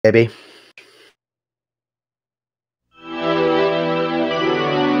Baby.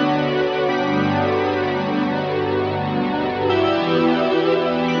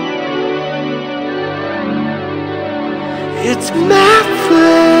 It's my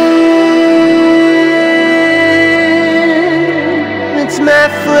flame. It's my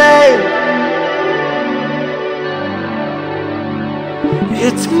flame.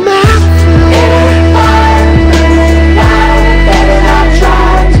 It's my flame. Better not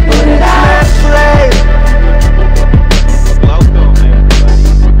try to put it out. It's my flame. Welcome, everybody.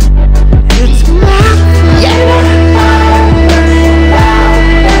 It's my flame.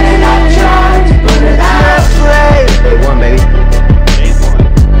 Better not try to put it out. It's my flame. Day one, baby. Day one.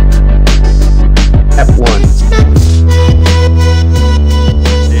 F1.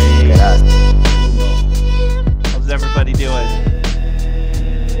 Day. Look at us. How's everybody doing?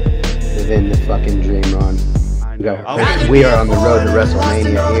 Living the fucking dream, Ron. I know. We are on the road to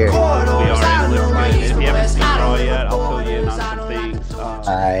WrestleMania here. We are in Lisbon. If you haven't seen Raw yet, I'll fill you in on some things.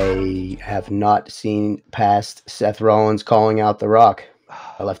 I have not seen past Seth Rollins calling out The Rock.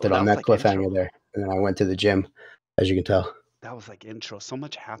 I left it on that cliffhanger there, and then I went to the gym, as you can tell. That was like intro. So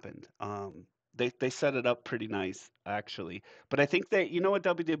much happened. They set it up pretty nice, actually. But I think that you know what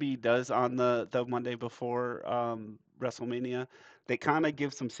WWE does on the Monday before WrestleMania? They kind of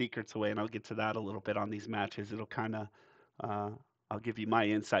give some secrets away, and I'll get to that a little bit on these matches. It'll kind of I'll give you my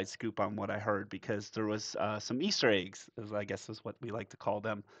inside scoop on what I heard because there was some Easter eggs, I guess is what we like to call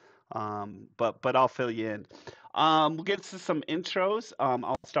them. But I'll fill you in. We'll get to some intros.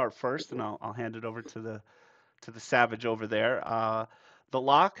 I'll start first, and I'll hand it over to the Savage over there. The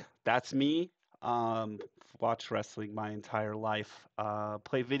Locke, that's me. Watched wrestling my entire life.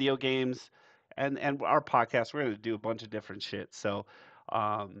 Play video games, and our podcast. We're gonna do a bunch of different shit. So,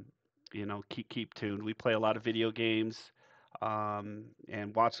 keep tuned. We play a lot of video games,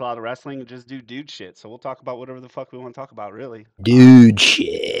 and watch a lot of wrestling, and just do dude shit. So we'll talk about whatever the fuck we want to talk about, really. Dude,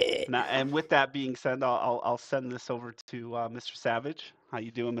 shit. Now, and with that being said, I'll send this over to Mr. Savage. How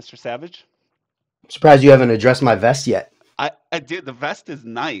you doing, Mr. Savage? I'm surprised you haven't addressed my vest yet. I did. The vest is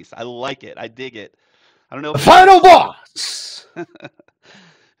nice. I like it. I dig it. I don't know The final boss.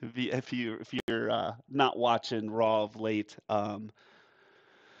 if you're not watching Raw of late.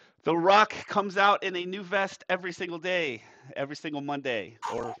 The Rock comes out in a new vest every single day, every single Monday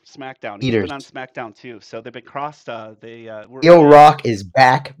or SmackDown. He's been on SmackDown too, so they've been crossed. Yo, Rock is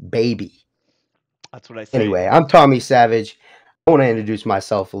back, baby. That's what I say. Anyway, I'm Tommy Savage. I want to introduce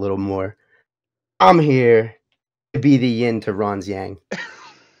myself a little more. I'm here to be the yin to Ron's yang.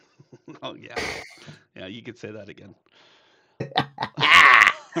 Oh yeah, yeah. You could say that again.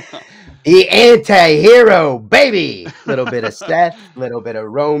 The anti-hero, baby. Little bit of Seth, little bit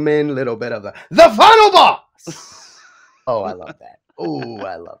of Roman, little bit of the final boss. Oh, I love that. Oh,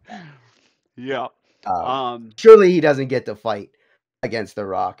 I love that. Yeah. Surely he doesn't get to fight against The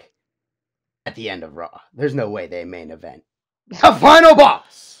Rock at the end of Raw. There's no way they main event the final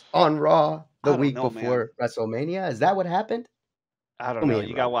boss on Raw the week before WrestleMania. Is that what happened? I don't know.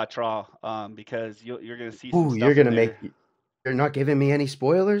 You gotta watch Raw because you're gonna see. Ooh, you're gonna make. You're not giving me any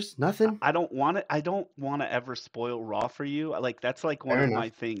spoilers? Nothing? I don't want it. I don't want to ever spoil Raw for you. Like that's like one of my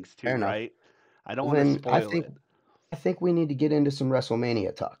things too, right? I don't want to spoil it. I think we need to get into some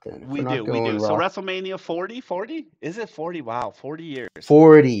WrestleMania talk then. We do. So WrestleMania 40? Is it 40? Wow, 40 years.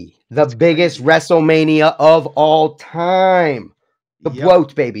 40. The biggest WrestleMania of all time. The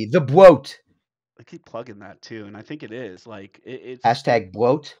bloat, baby. The bloat. I keep plugging that too, and I think it is. Like it's hashtag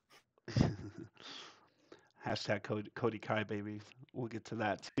bloat. Hashtag Cody Kai, baby. We'll get to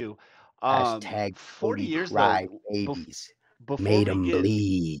that too. Hashtag 40 years Cry babies. Made them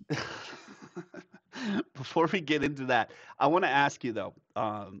bleed. Before we get into that, I want to ask you though,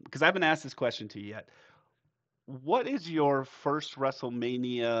 because I haven't asked this question to you yet. What is your first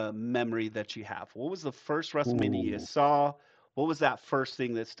WrestleMania memory that you have? What was the first WrestleMania you saw? What was that first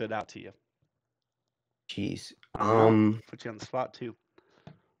thing that stood out to you? Jeez. Put you on the spot too.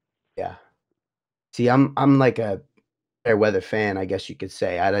 Yeah. See, I'm like a fair weather fan, I guess you could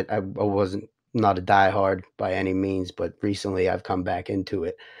say. I wasn't not a diehard by any means, but recently I've come back into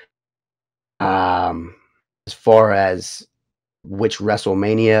it. As far as which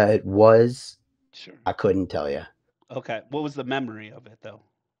WrestleMania it was, sure, I couldn't tell you. Okay, what was the memory of it though?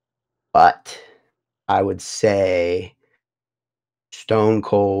 But I would say Stone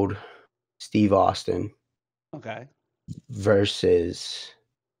Cold Steve Austin. Okay. Versus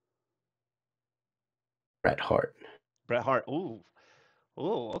Bret Hart. Bret Hart. Ooh,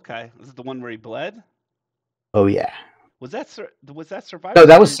 okay. This is the one where he bled. Oh yeah. Was that Survivor? No,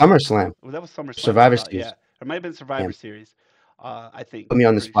 that was SummerSlam. Well, that was SummerSlam. Survivor Series. Yeah, it might have been Survivor Series. I think. Put me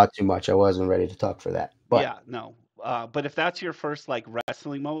on the spot too much. I wasn't ready to talk for that. But Yeah, no. But if that's your first like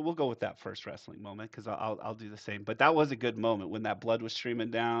wrestling moment, we'll go with that first wrestling moment because I'll do the same. But that was a good moment when that blood was streaming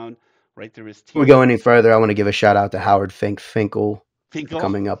down right through his before we teeth. go any further, I want to give a shout out to Howard Finkel for Finkel,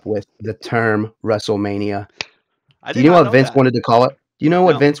 coming up with the term WrestleMania. I Do did you know not what know Vince that. wanted to call it? Do you know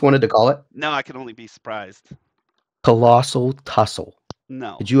what No, Vince wanted to call it? no, I can only be surprised. Colossal Tussle.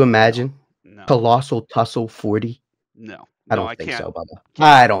 No, Could you no, imagine? no, Colossal Tussle 40? no, I no. don't I think can't, so, Bubba. can't.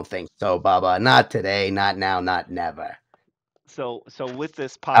 I don't think so, Bubba. Not today, not now, not never. So with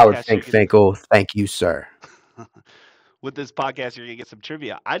this Howard podcast, you're gonna Finkel, thank you, sir. with this podcast, you're gonna get some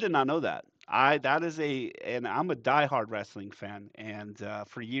trivia. I did not know that. That is and I'm a diehard wrestling fan, and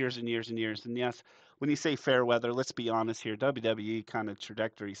for years and years and years. And yes, when you say fair weather, let's be honest here. WWE kind of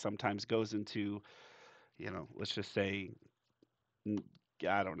trajectory sometimes goes into, let's just say, mm,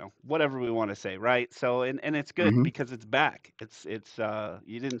 I don't know, whatever we want to say, right? So and it's good Mm-hmm. because it's back. It's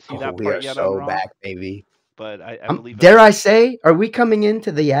you didn't see Oh, that we part are yet on so Raw, back, baby. but I believe Dare I say, are we coming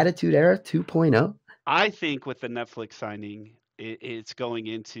into the Attitude Era 2.0? I think with the Netflix signing, it's going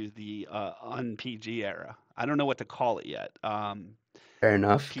into the un-PG era. I don't know what to call it yet. Fair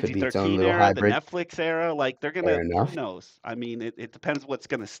enough. Could be its own PG-13 little era, the hybrid. Netflix era. Like they're gonna, Fair who enough. knows? I mean, it depends what's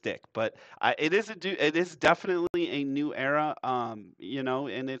gonna stick. But it is definitely a new era. And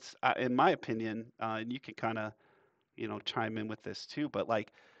it's in my opinion, and you can kind of chime in with this too. But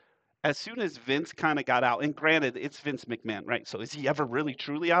like as soon as Vince kind of got out, and granted, it's Vince McMahon, right? So is he ever really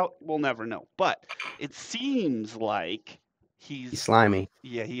truly out? We'll never know. But it seems like He's he's, slimy.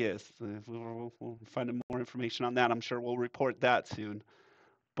 yeah, he is. We'll find more information on that. I'm sure we'll report that soon.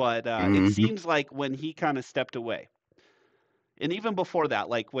 But it Mm-hmm. seems like when he kind of stepped away, and even before that,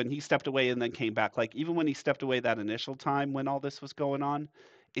 like when he stepped away and then came back, like even when he stepped away that initial time when all this was going on,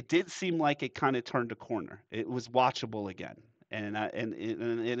 it did seem like it kind of turned a corner. It was watchable again, and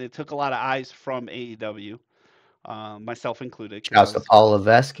it took a lot of eyes from AEW, myself included, because I Shouts to was Paul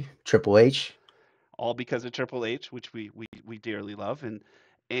Levesque, Triple H. all because of Triple H, which we dearly love, and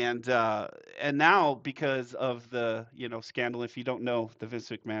and now because of the scandal. If you don't know the Vince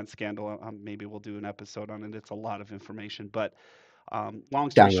McMahon scandal, maybe we'll do an episode on it. It's a lot of information, but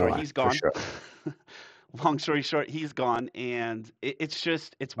long story Down the short, line, he's for gone. sure. Long story short, he's gone, and it's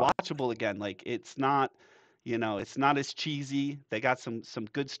watchable again. Like it's not as cheesy. They got some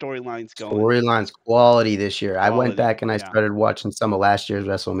good storylines going. Storylines quality this year. I went Quality, back and I yeah. started watching some of last year's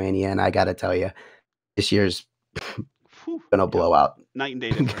WrestleMania, and I got to tell you, this year's Whew, gonna yeah. blow out. Night and day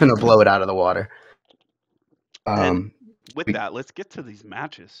difference. Gonna blow it out of the water. And with I that, let's get to these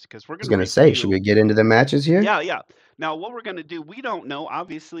matches because we're was gonna gonna say, should review. we get into the matches here? Yeah, yeah. Now, what we're gonna do, we don't know,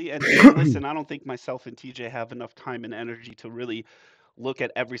 obviously, and listen, I don't think myself and TJ have enough time and energy to really look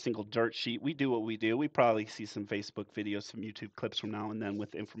at every single dirt sheet. We do what we do. We probably see some Facebook videos, some YouTube clips from now and then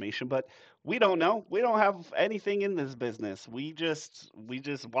with information, but we don't know. We don't have anything in this business. We just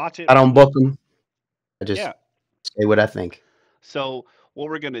watch it. I don't book them. I just Yeah. say what I think. So what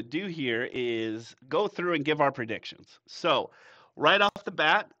we're gonna do here is go through and give our predictions. So right off the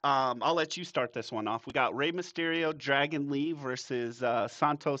bat, I'll let you start this one off. We got Rey Mysterio, Dragon Lee versus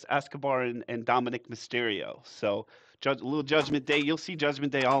Santos Escobar and Dominic Mysterio. So a little Judgment Day. You'll see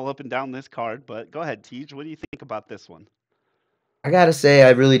Judgment Day all up and down this card. But go ahead, Tej. What do you think about this one? I gotta say,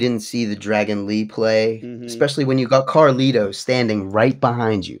 I really didn't see the Dragon Lee play, Mm-hmm. especially when you got Carlito standing right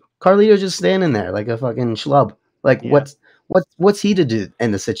behind you. Carlito just standing there like a fucking schlub. Like, Yeah. what's he to do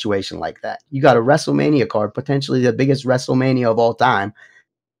in the situation like that? You got a WrestleMania card, potentially the biggest WrestleMania of all time,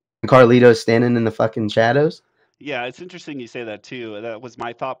 and Carlito's standing in the fucking shadows. Yeah, it's interesting you say that too. That was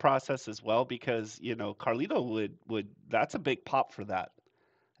my thought process as well because, Carlito would that's a big pop for that.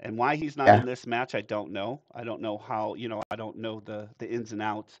 And why he's not Yeah. in this match, I don't know. I don't know how, I don't know the ins and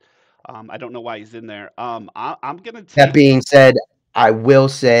outs. I don't know why he's in there. I'm gonna That take. being said, I will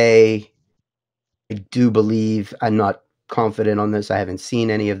say I do believe I'm not confident on this. I haven't seen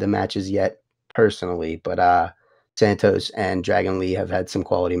any of the matches yet personally, but Santos and Dragon Lee have had some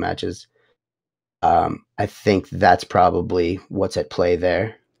quality matches. I think that's probably what's at play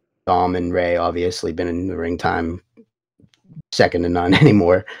there. Dom and Ray obviously been in the ring time second to none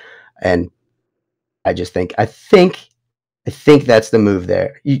anymore, and I think that's the move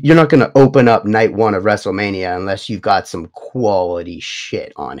there. You're not going to open up night one of WrestleMania unless you've got some quality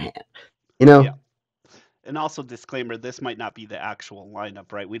shit on hand. Yeah. And also disclaimer, this might not be the actual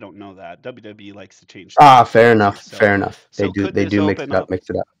lineup, right? We don't know that. WWE likes to change things Fair occasionally. enough. Fair enough. They So do. could They this do mix open it up. up? Mix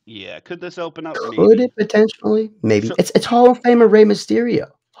it up. Yeah, could this open up? Could Maybe. it potentially? Maybe. So It's Hall of Famer Rey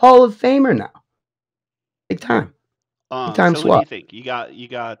Mysterio. Hall of Famer now. Big time. Big time so who do you swap. think? You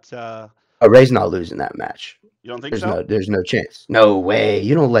got Ray's not losing that match. You don't think so? There's no chance. No way.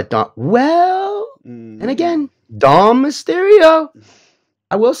 You don't let Dom. Well, and again, Mm. Dom Mysterio.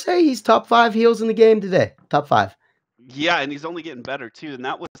 I will say he's top 5 heels in the game today. Top 5. Yeah, and he's only getting better too, and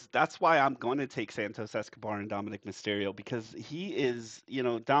that's why I'm going to take Santos Escobar and Dominic Mysterio because he is,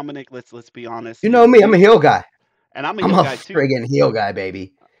 Dominic. Let's be honest, You know me. I'm a heel guy. and I'm a I'm heel a guy too. friggin' heel guy,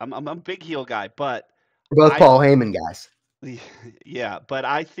 baby. I'm a big heel guy, but We're both I, Paul Heyman guys. yeah, but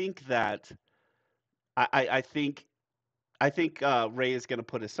I think that I think Ray is going to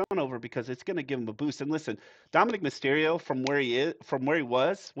put his son over because it's going to give him a boost. And listen, Dominic Mysterio, from where he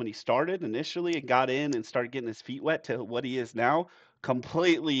was when he started initially and got in and started getting his feet wet to what he is now,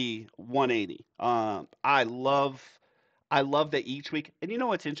 completely 180. I love that each week. And you know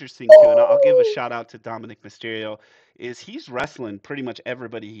what's interesting too, and I'll give a shout out to Dominic Mysterio, is he's wrestling pretty much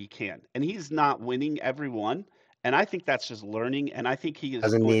everybody he can, and he's not winning every one. And I think that's just learning. And I think he is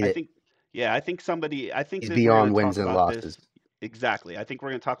Doesn't going. need I it. think, yeah, I think He's that we're going beyond to wins talk and about losses. this exactly. I think we're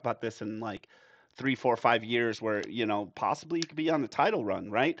going to talk about this in like 3, 4, 5 years, where possibly he could be on the title run,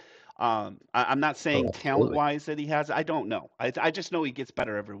 right? I'm not Oh, saying talent absolutely. wise that he has. I don't know. I just know he gets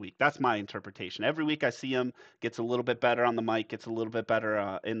better every week. That's my interpretation. Every week I see him gets a little bit better on the mic, gets a little bit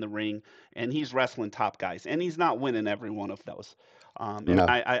better in the ring, and he's wrestling top guys, and he's not winning every one of those. And No.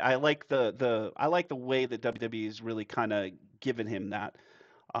 I like I like the way that WWE is really kind of giving him that.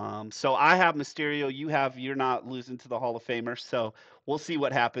 So I have Mysterio. You're not losing to the Hall of Famer. So we'll see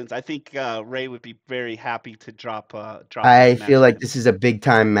what happens. I think Ray would be very happy to drop this I feel match to like him. this is a big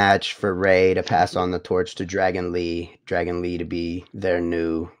time match for Ray to pass on the torch to Dragon Lee. Dragon Lee to be their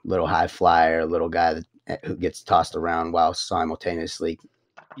new little high flyer, little guy who gets tossed around while simultaneously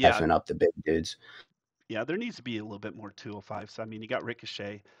Yeah, effing up the big dudes. yeah. There needs to be a little bit more 205. So I mean, you got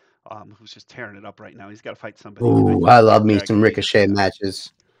Ricochet, who's just tearing it up right now. He's got to fight somebody, and I Ooh, think I love me some Dragon Lee. Ricochet Yeah,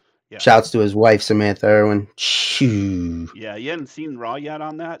 matches. yeah, Shouts to his wife Samantha Irwin. Shoo. yeah. You hadn't seen Raw yet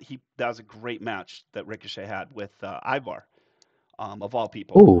on that. That was a great match that Ricochet had with Ivar, of all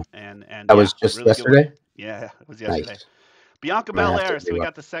people, Ooh, and that yeah, was just really good one. yesterday. Yeah, it was Nice. yesterday. Bianca I'm gonna have to Belair. So we rewatch.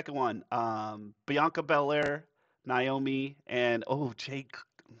 got the second one. Bianca Belair, Naomi, and Jay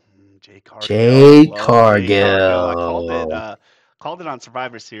Cargill. Jade Love Jay Cargill. I Cargill. called it on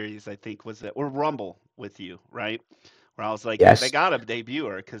Survivor Series. I think was it or Rumble with you, right? Where I was like, they Yes, got to debut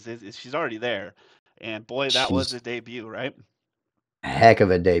her because she's already there. And boy, that was she's a debut, right? a heck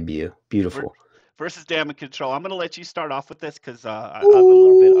of a debut. Ver- Beautiful. Versus Damage Control. I'm gonna let you start off with this because I have a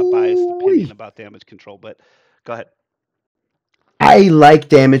little bit of biased Ooh. opinion about Damage Control. But go ahead. I like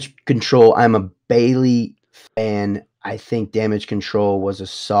Damage Control. I'm a Bailey fan. I think Damage Control was a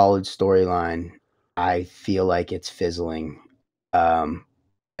solid storyline. I feel like it's fizzling. Um,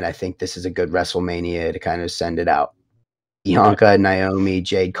 and I think this is a good WrestleMania to kind of send it out. Okay. Bianca, Naomi,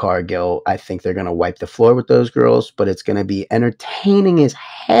 Jade Cargill. I think they're going to wipe the floor with those girls, but it's going to be entertaining as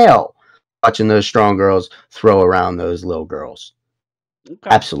hell watching those strong girls throw around those little girls. Okay.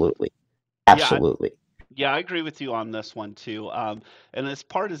 Absolutely. Yeah, Absolutely. yeah, I agree with you on this one too. And as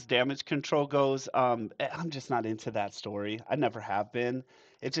part as Damage Control goes, I'm just not into that story. I never have been.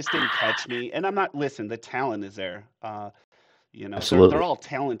 It just didn't catch me. And I'm not. Listen, the talent is there. They're Absolutely. all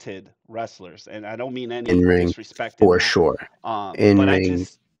talented wrestlers, and I don't mean In any ring, disrespect in for that. sure. In But ring,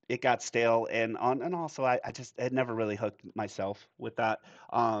 it got stale, and also I just it never really hooked myself with that.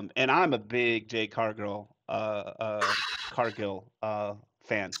 And I'm a big Jay Cargill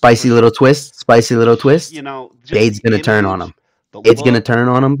fan for spicy sure. little twist, spicy little twist. Just Jade's the gonna turn on image, him. the Jade's gonna look. turn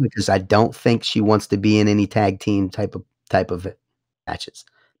on him because I don't think she wants to be in any tag team type of matches.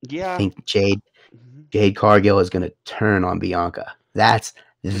 I Yeah. think Mhm. Jade Cargill is gonna turn on Bianca. That's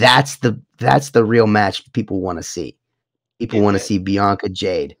the real match people want to see. People Is want to it? see Bianca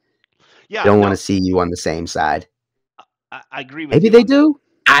Jade. They Yeah. don't want No, to see you on the same side. I agree with Maybe you they on that. do.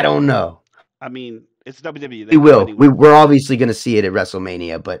 I don't know. I mean, it's WWE. They We can go will. anywhere. We're obviously going to see it at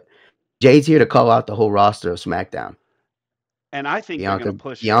WrestleMania, but Jade's here to call out the whole roster of SmackDown. And I think they're Bianca gonna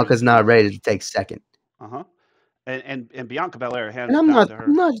push her Bianca's not even. ready to take second. Uh-huh. And Bianca Belair, And hands down to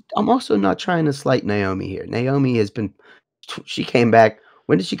her. I'm also not trying to slight Naomi here. Naomi has been she came back.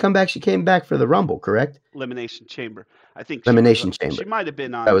 When did she come back? She came back for the Rumble, correct? Elimination Chamber. I think Elimination she Chamber. might have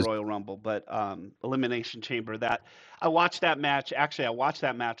been That on was Royal Rumble, but Elimination Chamber. That I watched that match. Actually, I watched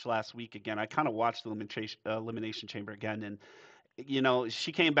that match last week again. I kind of watched the Elimination Chamber again, and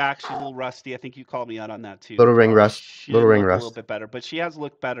she came back. She's a little rusty. I think you called me out on that too. little ring rust. She Little didn't ring look a little rust. bit better, but she has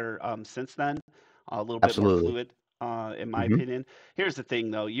looked better since then. A little bit more Absolutely. fluid. in my Hmm. opinion. Here's the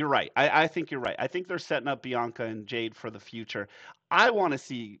thing, though. You're right. I think you're right. I think they're setting up Bianca and Jade for the future. I want to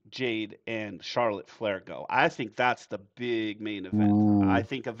see Jade and Charlotte Flair go. I think that's the big main event. I Ooh,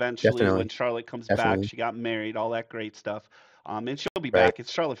 think eventually when definitely, Charlotte comes back, definitely. she got married, all that great stuff, and she'll be Right. back.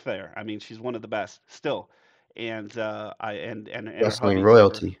 It's Charlotte Flair. I mean, she's one of the best still, and and her Wrestling hubby's over.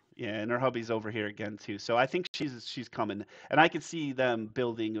 royalty. Yeah, and her hubby's over here again too. So I think she's coming, and I could see them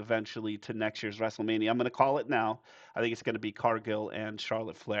building eventually to next year's WrestleMania. I'm going to call it now. I think it's going to be Cargill and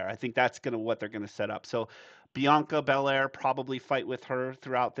Charlotte Flair. I think that's going to what they're going to set up. So Bianca Belair probably fight with her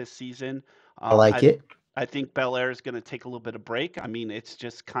throughout this season. I Um, like I it. I think Belair is going to take a little bit of break. I mean, it's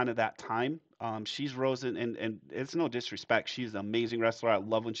just kind of that time. She's risen, and it's no disrespect. She's an amazing wrestler. I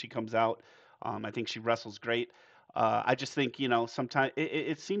love when she comes out. I think she wrestles great. I just think sometimes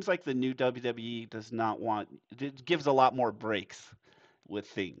it seems like the new WWE does not want. It gives a lot more breaks with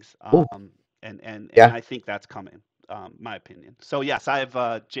things, Oh, and yeah. I think that's coming. My opinion. So yes, I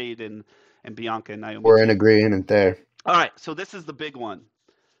have Jade and Bianca and Naomi We're in too. agreement there. All right, so this is the big one.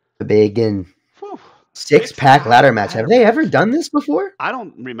 The big and Whew. six Six pack pack ladder match. Have ladder they ever match. done this before? I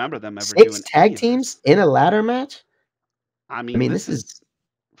don't remember them ever Six doing any tag of this. teams in a ladder match? I I mean, mean, this this is is.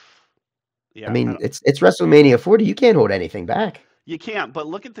 I yeah. mean, it's WrestleMania 40. You can't hold anything back. You can't. But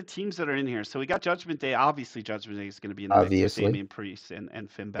look at the teams that are in here. So we got Judgment Day. Obviously, Judgment Day is going to be in the mix with Obviously, Damian Priest and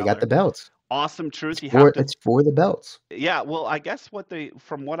Finn they got Balor. the belts. Awesome Truth. It's You have for to. it's for the belts. Yeah. Well, I guess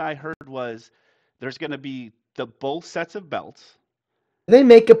from what I heard was there's going to be the both sets of belts. They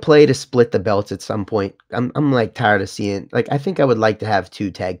make a play to split the belts at some point. I'm like tired of seeing. Like, I think I would like to have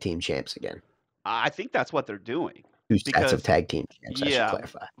two tag team champs again. I think that's what they're doing Two sets of because tag team champs. I should yeah,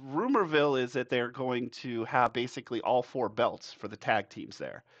 clarify. rumorville is that they're going to have basically all four belts for the tag teams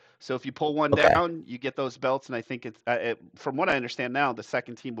there. So if you pull one Okay, down, you get those belts, and I think from what I understand now, the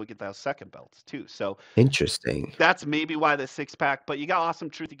second team will get those second belts too. So interesting. that's maybe why the six pack. But you got awesome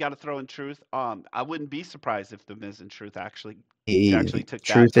truth. You got to throw in truth. I wouldn't be surprised if the Miz and Truth actually took that.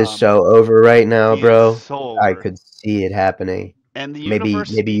 Truth is so over right now, He is bro. so I over, could see it happening. and the Maybe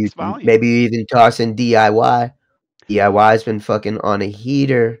universe maybe you speaks volume. maybe you even toss in DIY. DIY's been fucking on a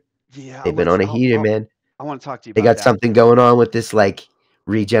heater. Yeah, They've been on a heater, man. I want to talk to you They about got that. something going on with this like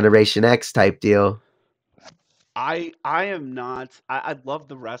Regeneration X type deal. I am not. I love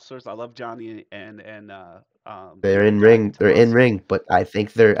the wrestlers. I love Johnny They're in Diamond ring. They're in Tommaso. ring, but I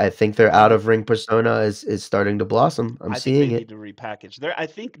think their They out need. of ring persona is starting to blossom. I'm I think they seeing it. need to repackage. I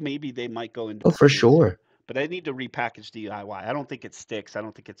think maybe they might go into Oh, for heels, sure. but they need to repackage DIY. I don't think it sticks. I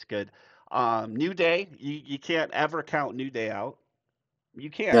don't think it's good. New Day. You can't ever count New Day out. You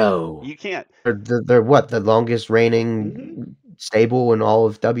can't. No. You can't. They're what? The longest Mhm. reigning stable in all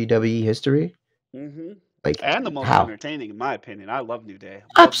of WWE history? Mhm. Like, And the most how? entertaining, in my opinion. I love New Day.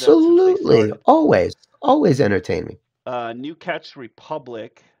 Love them since they Absolutely. started. Always. Always entertaining. New Catch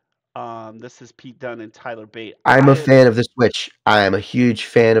Republic. This is Pete Dunne and Tyler Bate. I'm a fan of the switch. I am a huge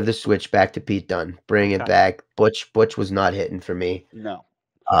fan of the switch back to Pete Dunne. Bring it Okay. back. Butch was not hitting for me. No.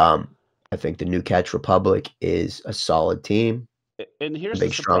 Um, I think the New Catch Republic is a solid team. And A here's the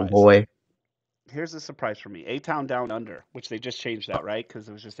big strong surprise. boy. Here's the surprise for me. A Town Down Under, which they just changed that, right? Because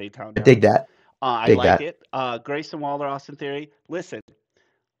it was just A Town I Down. dig that. I Dig like that. it. Grayson Waller, Austin Theory. Listen,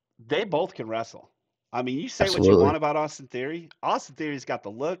 they both can wrestle. I mean, you say what you want Absolutely. about Austin Theory. Austin Theory's got the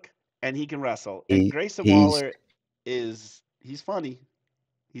look, and he can wrestle. And He Grayson he's Waller he's funny.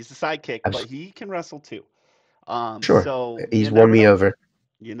 He's the sidekick, but abs- he can wrestle too. sure. So you He's won never me know. over.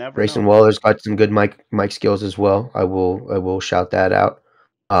 You never Grayson know. Waller's got some good mic skills as well. I will shout that out.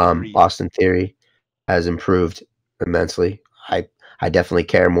 Agreed. Austin Theory has improved immensely. I I definitely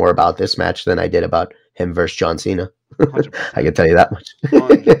care more about this match than I did about him versus John Cena. Hundred I can percent. tell you that much.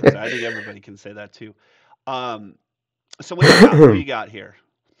 100%. I think everybody can say that too. Um, so what do you got? Who you got here?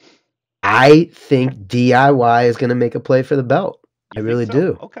 I think DIY is going to make a play for the belt. I You think really so?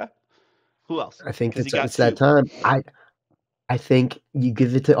 do. Okay. Who else? I think Because you got it's that two. time. I think you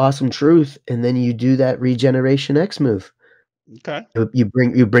give it to Awesome Truth, and then you do that Regeneration X move. Okay. You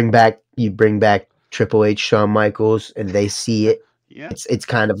bring back Triple H, Shawn Michaels, and they see it. Yeah. It's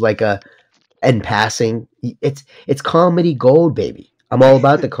kind of like a in passing. It's comedy gold, baby. I'm all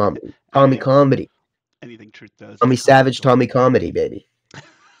about the comedy. Tommy Anything, comedy. anything Truth does is Tommy comedy Savage, gold. Tommy comedy, baby.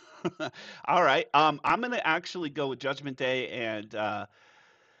 All right. I'm gonna actually go with Judgment Day, and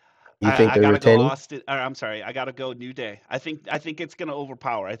You think I they're gotta go retaining? Austin. Or I'm sorry, I gotta go New Day. I think it's gonna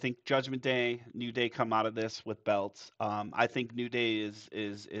overpower. I think Judgment Day, New Day come out of this with belts. I think New Day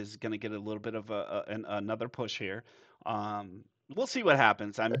is gonna get a little bit of another push here. We'll see what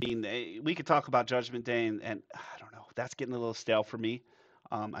happens. I mean, we could talk about Judgment Day, and I don't know. That's getting a little stale for me.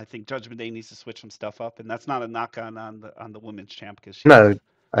 I think Judgment Day needs to switch some stuff up, and that's not a knock on the women's champ because No,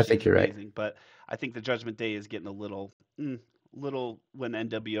 I think she's you're right. amazing. But I think the Judgment Day is getting a little when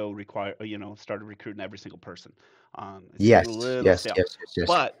NWO started recruiting every single person. It's getting a Yes, little yes, stale. yes, yes, yes.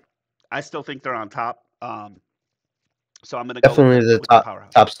 But I still think they're on top. So I'm gonna go with Definitely the the with the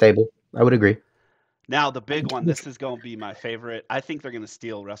powerhouse. top stable. I would agree. Now the big one. This is gonna be my favorite. I think they're gonna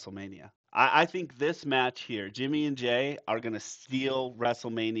steal WrestleMania. I think this match here, Jimmy and Jay are gonna steal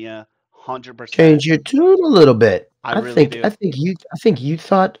WrestleMania 100%. Change your tune a little bit. I I really think I do. think you I think you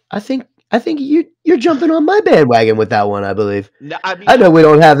thought I think you're jumping on my bandwagon with that one, I believe. No, I mean, I know we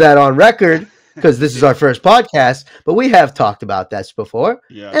don't have that on record because this is yeah, our first podcast, but we have talked about this before.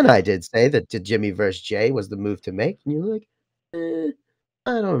 yeah, And I did say that Jimmy versus Jay was the move to make. And you're like,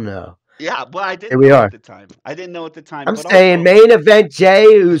 I don't know. yeah. Well, I Here didn't we know at are. the time. I didn't know at the time, I'm but saying also, main event Jay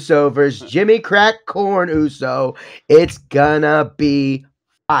Uso versus Jimmy Crack Corn Uso. It's gonna be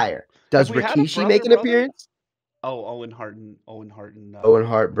fire. have Does we had a Rikishi make an brother? appearance? Oh, Owen Hart, and Owen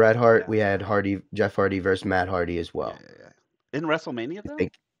Hart, Bret Hart. yeah, We had Jeff Hardy versus Matt Hardy as yeah, well. yeah, yeah. In WrestleMania I though,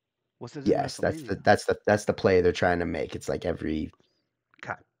 think was it in yes, WrestleMania? that's the play they're trying to make. It's like every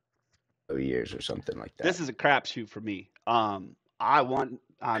Okay. 2 years or something like that. This is a crapshoot for me. I want.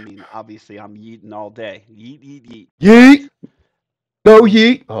 I mean, obviously, I'm yeeting all day. Yeet, yeet, yeet. Yeet, But no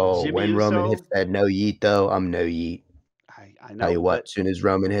yeet. Oh, Jimmy when Roman hits Uso, that no yeet though, I'm no yeet. I Tell know, you what, but as soon as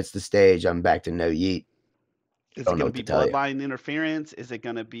Roman hits the stage, I'm back to no yeet. is it Don't know going to what be to tell you. bloodline interference? Is it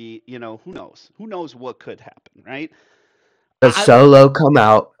going to be, who knows? Who knows what could happen, right? Does I like. Solo come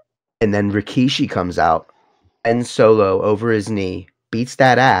out and then Rikishi comes out and Solo over his knee beats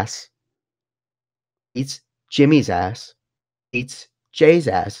that ass, beats Jimmy's ass, beats Jay's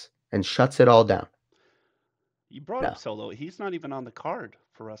ass, and shuts it all down? You brought No. up Solo. He's not even on the card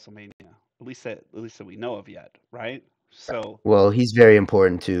for WrestleMania. At least that we know of yet, right? So Well, he's very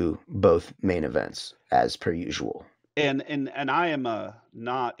important to both main events, as per usual. and I am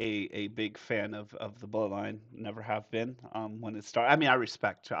not a big fan of the Bloodline. Never have been. When it started, I mean,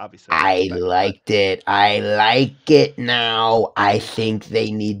 obviously, I I respect, but liked it. I like it now. I oof. think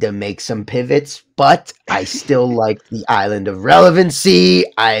they need to make some pivots, but I still like the Island of Relevancy.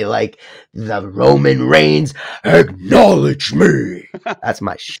 I like the Roman Reigns. Acknowledge me. That's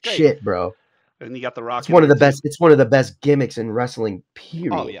my It's great. shit, bro. And you got the Rock It's in one of there the too. best. It's one of the best gimmicks in wrestling.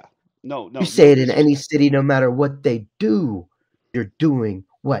 Oh Period. yeah. No, You no, say no it in any disrespect. city, no matter what they do. You're doing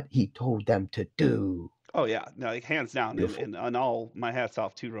what he told them to do. Oh yeah, no, like, hands down, and, Beautiful. and and all my hats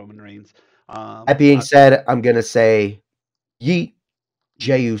off to Roman Reigns. That being Uh, said, I'm gonna say Yeet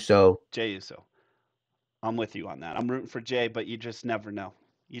Jey Uso. Jay Uso. I'm with you on that. I'm rooting for Jay, but you just never know.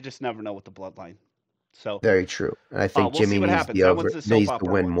 You just never know with the bloodline. So Very true. And I think we'll see Jimmy what needs happens. That one's a soap needs to opera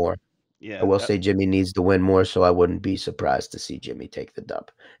win one. more. I Yeah, will say Jimmy needs to win more, so I wouldn't be surprised to see Jimmy take the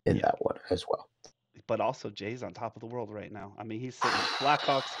dub in yeah. that one as well. But also Jay's on top of the world right now. I mean, he's sitting at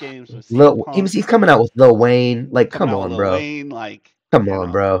Blackhawks games with CM Lil, Punk, he's coming out with Lil Wayne. Like, coming come out with on, Lil bro. Wayne. Like, Come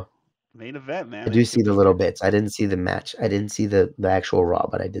on, bro. main event, I man. do It see could the be little good. bits. I didn't see the match. I didn't see the actual Raw,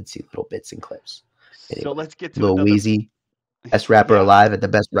 but I did see little bits and clips. So Anyway, let's get to Lil another. Weezy, best rapper Yeah, alive at the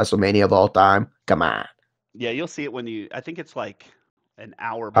best WrestleMania of all time. Come on. yeah. You'll see it when you. I think it's like an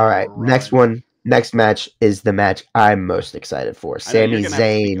hour All right, before Raw next ends. one. Next match is the match I'm most excited for. I know you're Sami gonna have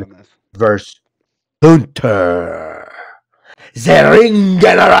to speak Zayn on this. versus Hunter. The Ring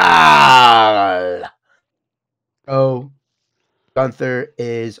General. Oh, Gunther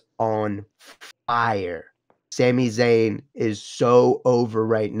is on fire. Sami Zayn is so over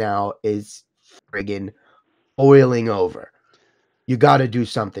right now, is friggin' boiling over. You got to do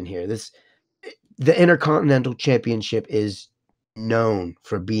something here. The Intercontinental Championship is known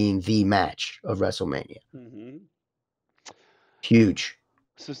for being the match of WrestleMania. Mm-hmm. Huge.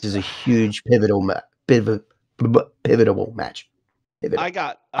 So This is a huge pivotal match. Pivotal match. Pivotal.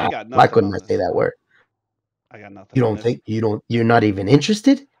 I got Why nothing couldn't on I say this. that word? I got nothing You on don't this. think you're not even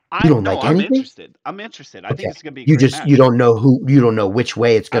interested? You don't No, like I'm anything? interested. I'm interested. I think Okay. it's gonna be a You great just you match. don't know which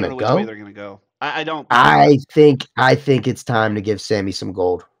way it's I don't gonna know which way go. they're gonna go. I don't because I think it's time to give Sammy some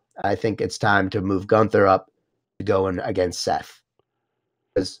gold. I think it's time to move Gunther up to going against Seth.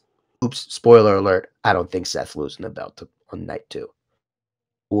 Because oops, spoiler alert, I don't think Seth losing the belt on night 2.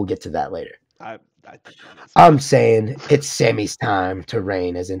 We'll get to that later. I think he is. I'm saying it's Sammy's time to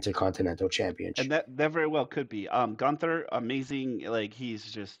reign as Intercontinental Champion. And that very well could be. Gunther, amazing. Like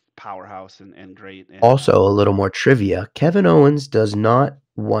he's just powerhouse and great. And Also, a little more trivia. Kevin Owens does not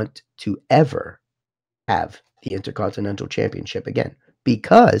want to ever have the Intercontinental Championship again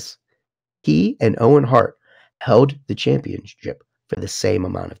because he and Owen Hart held the championship for the same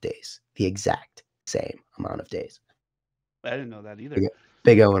amount of days. The exact same amount of days. I didn't know that either.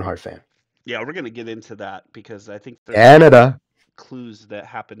 Big Owen Hart fan. Yeah, we're gonna get into that because I think there's Canada. clues that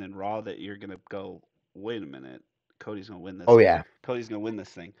happen in Raw that you're gonna go, wait a minute, Cody's gonna win this Oh thing. yeah. Cody's gonna win this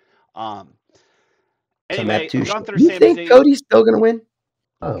thing. Um. Some Anyway, F2 shit. Gunther, You Sami think Zayn. Cody's still gonna win?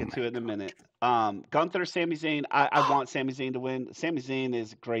 We'll Oh get my to it in a god. minute. Gunther, Sami Zayn. I want Sami Zayn to win. Sami Zayn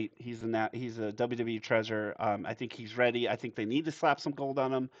is great. He's a WWE treasure. I think he's ready. I think they need to slap some gold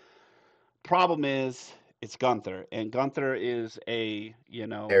on him. Problem is, it's Gunther, and Gunther is a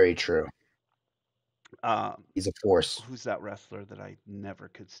Very true. um, He's a force. who's that wrestler that I never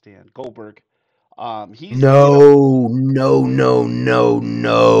could stand? Goldberg. No, no, no, no,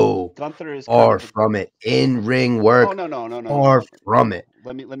 no. Gunther is kind Far of the. from it. In ring Oh work, no no no no no far no. from it.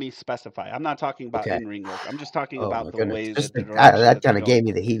 Let me specify. I'm not talking about Okay. in ring work. I'm just talking Oh about my the goodness. way Just that the like that, direction that that they're kind of going. gave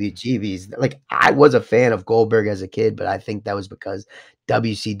me the heebie-jeebies. Like I was a fan of Goldberg as a kid, but I think that was because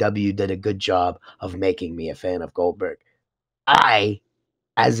WCW did a good job of making me a fan of Goldberg. I,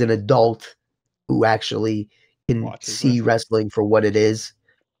 as an adult who actually can Watches see wrestling. wrestling for what it is,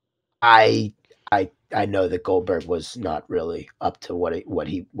 I know that Goldberg was not really up to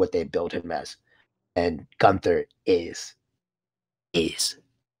what they built him as, and Gunther is.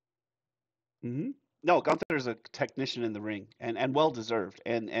 Hmm. No, Gunther's a technician in the ring and well deserved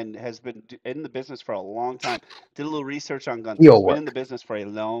and has been in the business for a long time. Did a little research on Gunther. He's Heel been in the work. business for a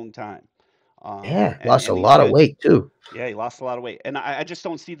long time. Yeah, And lost a and he's lot of good. weight too. Yeah, he lost a lot of weight. And I just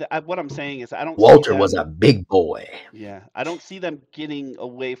don't see that. What I'm saying is I don't see Walter was a them. big boy. Yeah, I don't see them getting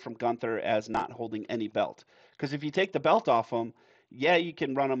away from Gunther as not holding any belt. Because if you take the belt off him, yeah, you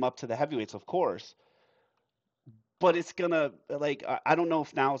can run him up to the heavyweights, of course, but it's gonna like I don't know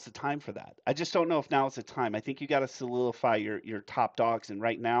if now is the time for that. I just don't know if now is the time. I think you got to solidify your top dogs, and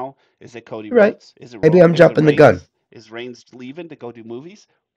right now is it Cody You're right. Rhodes? Is it Maybe I'm is it jumping the gun. Reigns? Is Reigns leaving to go do movies?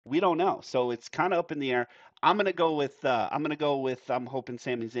 We don't know, so it's kind of up in the air. I'm hoping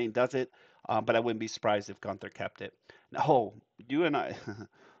Sami Zayn does it, but I wouldn't be surprised if Gunther kept it. No, you and I,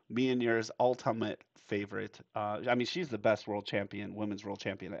 me and yours ultimate favorite. I mean, she's the best world champion, women's world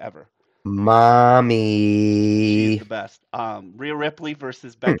champion ever. She is Mommy. the best. Rhea Ripley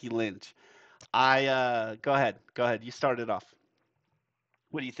versus Hmm. Becky Lynch. I Go ahead. Go ahead. You start it off.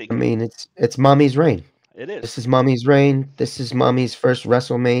 What are you I thinking? mean, it's Mommy's reign. It is. This is Mommy's reign. This is Mommy's first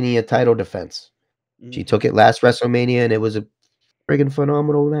WrestleMania title defense. She Hmm. took it last WrestleMania, and it was a friggin'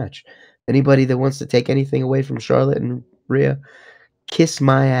 phenomenal match. Anybody that wants to take anything away from Charlotte and Rhea, kiss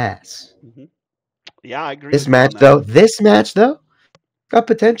my ass. Hmm. Yeah, I agree with you on that. This match though, got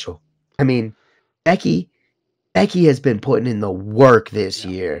potential. I mean, Becky Becky has been putting in the work this Yeah.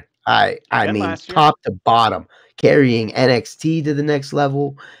 year. I And mean, last year. top to bottom, carrying NXT to the next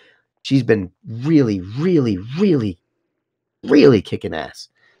level. She's been really, really, really, really kicking ass.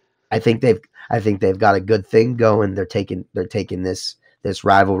 I think they've got a good thing going. They're taking this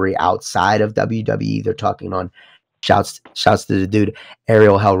rivalry outside of WWE. They're talking on shouts to the dude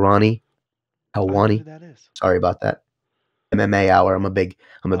Ariel I don't know Helwani. who that is. Sorry about that. MMA hour. I'm a Oh, big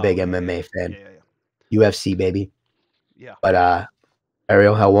okay. Yeah, MMA yeah, fan. yeah, yeah, yeah. UFC baby. Yeah. But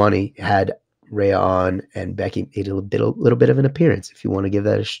Ariel Helwani had Rhea on, and Becky made a little bit of an appearance. If you want to give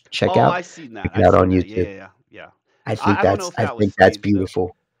that a check Oh, out, I seen check that. it I out seen on that. Yeah, YouTube. yeah, yeah, yeah. I think I don't know if I that was think that's staged though.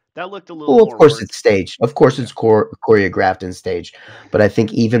 beautiful. That looked a little Well, of more course work. it's staged. Of course Yeah. it's choreographed and staged. But I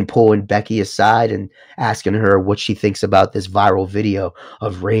think even pulling Becky aside and asking her what she thinks about this viral video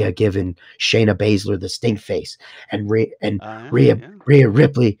of Rhea giving Shayna Baszler the stink face and Yeah, Rhea yeah. Rhea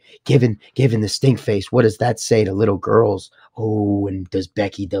Ripley giving the stink face. What does that say to little girls? Oh, and does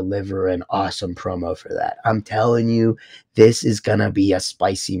Becky deliver an awesome promo for that? I'm telling you, this is gonna be a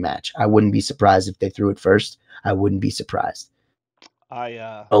spicy match. I wouldn't be surprised if they threw it first. I wouldn't be surprised. I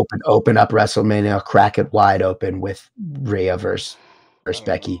uh Open up WrestleMania, crack it wide open with Rhea I versus don't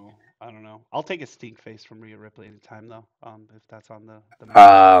Becky. know. I don't know. I'll take a stink face from Rhea Ripley anytime though. If that's on the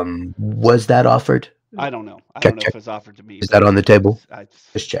menu. Was that offered? I don't know. I don't Check know check. if it's offered to me, Is but that on the table?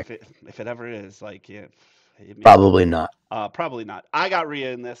 Just check. if it ever is, like, yeah, hit me up. Probably not. Probably not. I got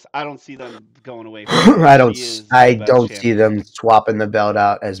Rhea in this. I don't see them going away from her. She is the I best don't see champion. them swapping the belt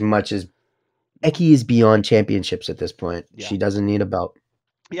out as much as No. Becky is beyond championships at this point. Yeah. She doesn't need a belt.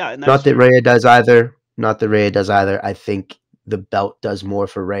 Yeah, and that's Not that true. Rhea does either. Not that Rhea does either. I think the belt does more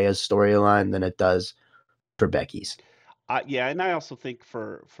for Rhea's storyline than it does for Becky's. Yeah, and I also think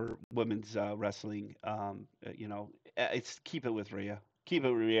for women's wrestling, it's keep it with Rhea. Keep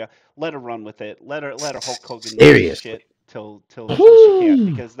it with Rhea. Let her run with it. Let her Hulk Hogan this Seriously. shit till she can't,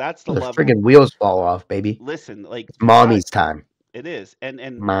 because that's the The level. friggin' wheels fall off, baby. Listen, like It's you got mommy's time. it is,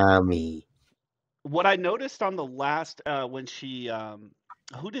 and Mommy. what I noticed on the last when she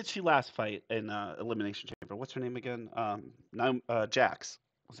Who did she last fight in Elimination Chamber? What's her name again? Jax.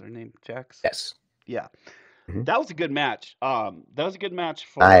 Was her name Jax? Yes. Yeah, Mhm. that was a good match. That was a good match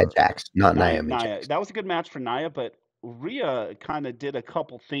Nia for Jax, not Nia. Naomi Nia. Jax. That was a good match for Nia, but Rhea kind of did a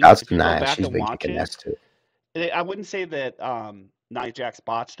couple things. Shouts If to you go Nia. back She's and been watch kicking it, ass too. I wouldn't say that Nia Jax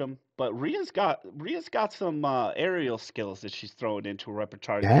botched them, but Rhea's got some aerial skills that she's throwing into her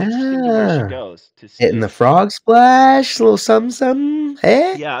repertoire. It'd be interesting to where she Yeah. goes to see Hitting the if frog splash, little something, something.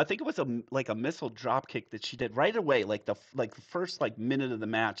 Hey? yeah, I think it was like a missile drop kick that she did right away, like the first like minute of the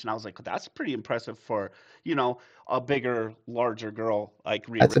match, and I was like, that's pretty impressive for you know a bigger, larger girl like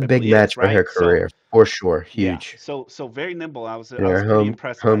Rhea That's a big Ripley match is, for her right? So career, for sure. yeah, Huge. so very nimble. I was In I her was pretty home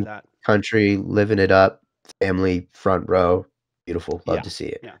impressed by home that. country, living it up, family front row. Beautiful. Love Yeah, to see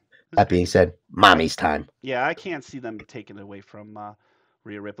it. yeah, it was That great. being said, mommy's time. Yeah, I can't see them taking it away from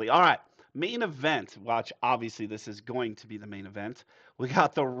Rhea Ripley. All right, main event. Watch, obviously this is going to be the main event. We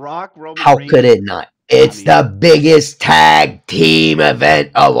got The Rock, Roman How could Reigns. it not? I It's mean, the biggest tag team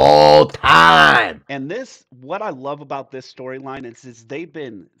event of all time. and this, what I love about this storyline is they've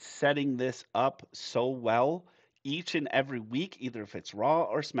been setting this up so well each and every week, either if it's Raw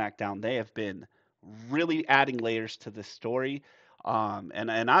or SmackDown. They have been really adding layers to this story,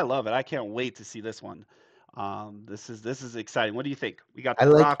 and I love it. I can't wait to see this one. This is exciting. What do you think? We got I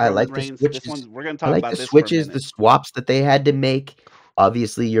The like Rock, I Roman like the Reigns. This switches. one we're going to I talk like about the this for a switches, the minute. swaps that they had to make.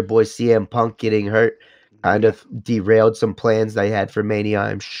 Obviously, your boy CM Punk getting hurt kind Yeah. of derailed some plans they had for Mania.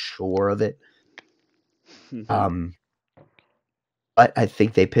 I'm sure of it. Hmm. Um, but I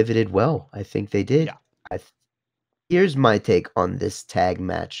think they pivoted well. I think they did. Yeah. I th- Here's my take on this tag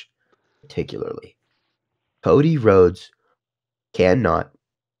match, particularly. Cody Rhodes cannot,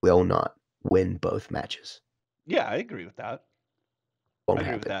 will not win both matches. Yeah, I agree with that. I Won't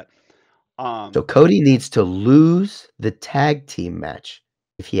agree with happen. that. So Um, Cody needs to lose the tag team match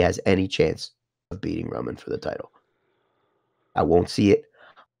if he has any chance of beating Roman for the title. I won't see it.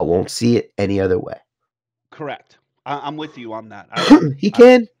 I won't see it any other way. Correct. I'm with you on that. he I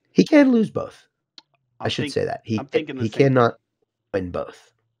can he can lose both. I I'm should think say that. I'm thinking the He same. cannot win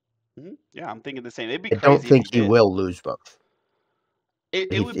both. Yeah, I'm thinking the same. It'd be I don't crazy if think he he did. will lose both.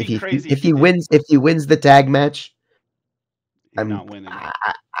 It would If be he crazy if if he he did. wins the tag match, He's not winning.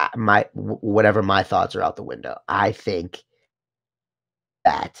 whatever my thoughts are out the window. I think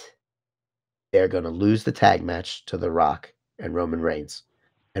that they're going to lose the tag match to The Rock and Roman Reigns,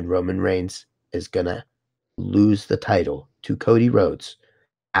 and Roman Reigns is going to lose the title to Cody Rhodes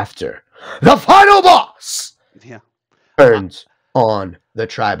after the final boss Yeah, I, turns on the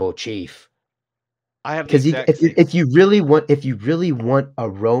tribal chief. I have the Because exact same. if you really want a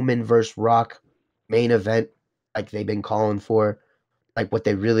Roman versus Rock main event like they've been calling for, like what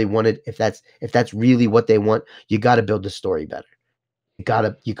they really wanted, if that's really what they want, you got to build the story better. You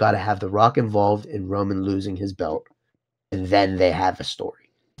gotta have The Rock involved in Roman losing his belt, and then they have a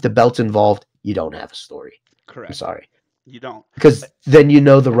story. If the belt's involved, you don't have a story. I'm Correct. sorry, You don't. because But, then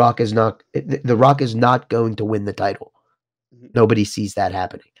The Rock is not going to win the title. mhm. Nobody sees that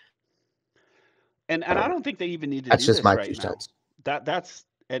happening. And I So don't think they even need to that's do just this my right two now. cents. That's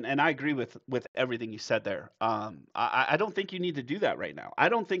and I agree with everything you said there. I don't think you need to do that right now. I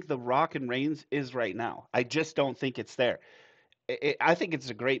don't think the Rock and Reigns is right now. I just don't think it's there. I think it's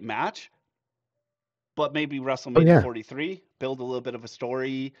a great match, but maybe Oh WrestleMania yeah, 43, build a little bit of a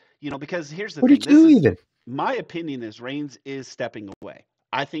story, because here's the thing. This 42 is even. my opinion is Reigns is stepping away.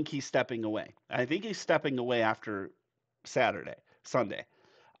 I think he's stepping away. I think he's stepping away after Sunday.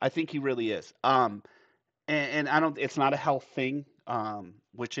 I think he really is. And I don't. It's not a health thing.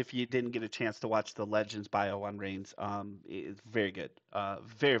 Which if you didn't get a chance to watch the Legends bio on Reigns, it's very good.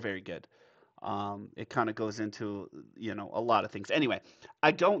 Very very good. It kind of goes into a lot of things. Anyway,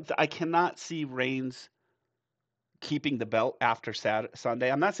 I cannot see Reigns keeping the belt after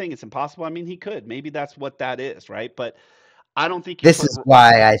Sunday. I'm not saying it's impossible. I mean, he could. Maybe that's what that is, right? But I don't think you This put. is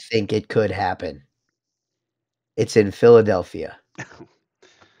why I think it could happen. It's in Philadelphia.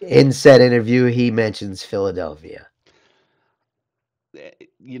 In said interview, he mentions Philadelphia.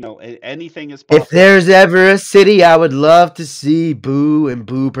 Anything is If possible. there's ever a city I would love to see boo and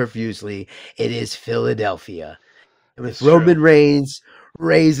boo profusely, it is Philadelphia. And if It's true. Roman Reigns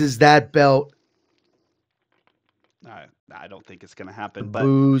raises that belt, I don't think it's going to happen. But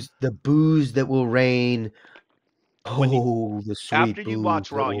the booze that will reign, when you oh, the after sweet you booze watch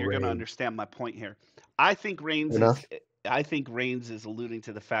that Raw, will you're going to reign. understand my point here. I think Reigns is. Enough? I think Reigns is alluding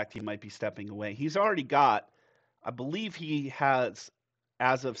to the fact he might be stepping away. He's already got. I believe he has,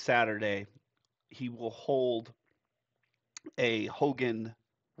 as of Saturday, he will hold a Hogan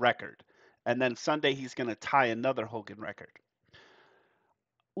record, and then Sunday he's going to tie another Hogan record.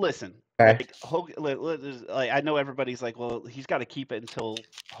 Listen, Okay. like Hogan, like I know everybody's like, well, he's got to keep it until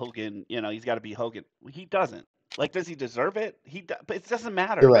Hogan, he's got to be Hogan. He doesn't. Like, does he deserve it? But it doesn't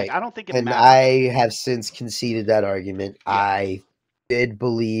matter. You're Like, right. I don't think it And matters. I have since conceded that argument. Yeah. I did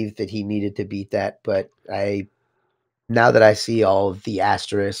believe that he needed to beat that, but now that I see all of the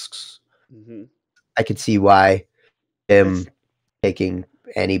asterisks, hmm I could see why It's him taking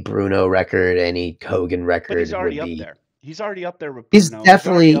any Bruno record, any Hogan but he's record would already up be. there. He's already up there with He's Bruno. He's already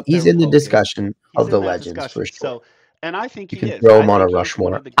definitely up there with in the Hogan. discussion He's of in the that legends for discussion. sure. So, and I think You he can is. throw I him on a think he's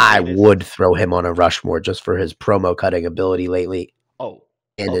one Rushmore. of the I greatest. would throw him on a Rushmore just for his promo cutting ability lately Oh,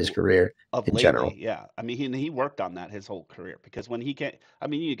 and his of career of in lately, general. yeah. I mean, he worked on that his whole career because when he came, I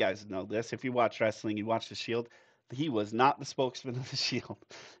mean, you guys know this. If you watch wrestling, you watch the Shield. He was not the spokesman of the Shield.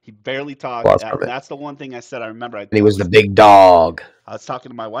 He barely talked. Far from it. That's the one thing I said. I remember. And he was the big dog. I was talking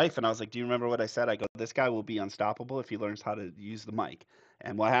to my wife and I was like, "Do you remember what I said?" I go, "This guy will be unstoppable if he learns how to use the mic."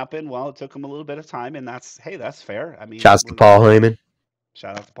 And what happened? Well, it took him a little bit of time, and that's fair. I mean, Shouts to Paul Heyman.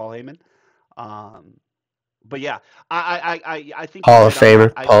 shout out to Paul Heyman. Um, but yeah, I think you're Hall of right on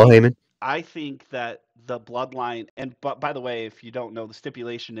that. Famer, Paul Heyman. I think that the bloodline, and but by the way, if you don't know, the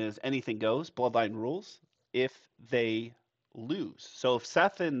stipulation is anything goes. Bloodline rules if they lose. So if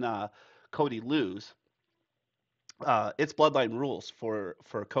Seth and Cody lose, it's bloodline rules for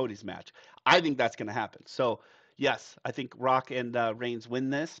Cody's match. I think that's going to happen. So yes, I think Rock and Reigns win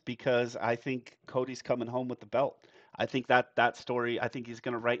this because I think Cody's coming home with the belt. I think that story. I think he's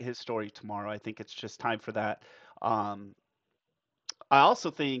going to write his story tomorrow. I think it's just time for that. Um, I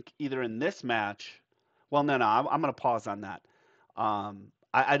also think either in this match, well, no, I'm going to pause on that.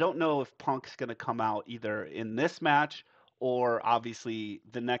 I don't know if Punk's going to come out either in this match or obviously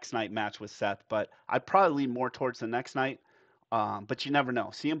the next night match with Seth, but I'd probably lean more towards the next night. But you never know.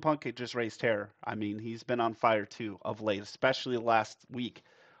 CM Punk had just raised hair. I mean, he's been on fire too of late, especially last week,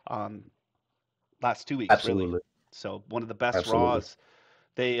 um, last 2 weeks, really. Absolutely. So one of the best Absolutely. Raws.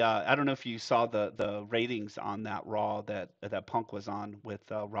 I don't know if you saw the ratings on that Raw that Punk was on with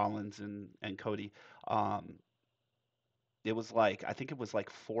Rollins and Cody. Um, it was like I think it was like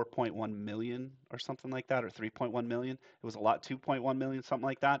 4.1 million or something like that, or 3.1 million. It was a lot, 2.1 million, something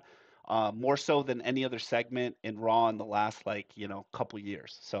like that. More so than any other segment in Raw in the last couple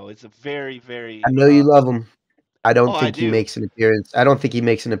years. So it's a very I very. know you love him. I Oh, don't I think he do. makes an appearance. I don't think he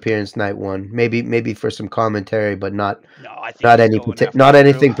makes an appearance night one. Maybe for some commentary, but not No, I think not he's any going after not Drew.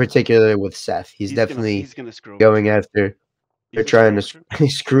 anything particular with Seth. He's definitely He's gonna screw over going Drew. after. He's They're gonna screw trying over Drew. to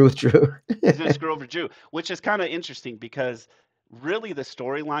screw with Drew. He's going to screw over Drew, which is kind of interesting because really the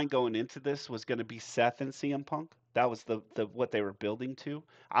storyline going into this was going to be Seth and CM Punk. That was the what they were building to.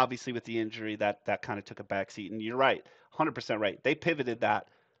 Obviously, with the injury, that kind of took a backseat. And you're right, 100% right. They pivoted that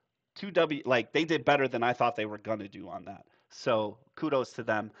to like they did better than I thought they were going to do on that. So kudos to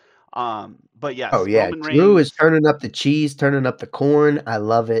them. But Oh yes, yeah, Roman Drew is Reigns. turning up the cheese, turning up the corn. I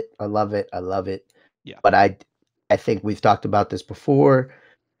love it. I love it. I love it. Yeah, But I think we've talked about this before,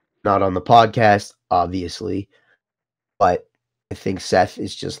 not on the podcast, obviously, but I think Seth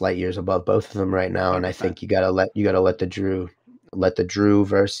is just light years above both of them right now, and I 100%. think you gotta let the Drew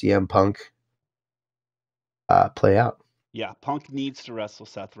versus CM Punk play out. Yeah, Punk needs to wrestle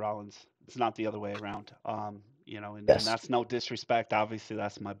Seth Rollins. It's not the other way around. And Yes, that's no disrespect. Obviously,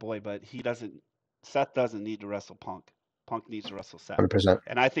 that's my boy, but Seth doesn't need to wrestle Punk. Punk needs to wrestle Seth. 100%.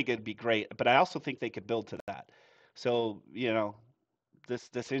 And I think it'd be great, but I also think they could build to that. So,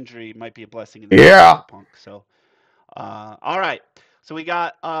 this injury might be a blessing in disguise Yeah. for Punk. So, all right. So we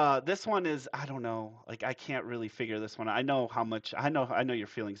got this one is I don't know, like I can't really figure this one. I know your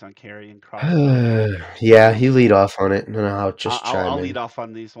feelings on Karrion Cross though. Yeah, you Um, lead off on it, and then I'll just I'll chime lead in. off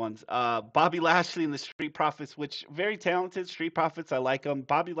on these ones. Bobby Lashley and the Street Profits, which very talented Street Profits. I like them.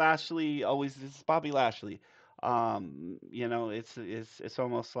 Bobby Lashley always is Bobby Lashley. It's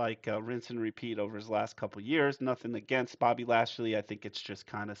almost like rinse and repeat over his last couple years. Nothing against Bobby Lashley. I think it's just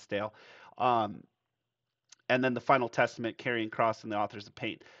kind of stale. Um, and then the Final Testament, Carrying Cross and the Authors of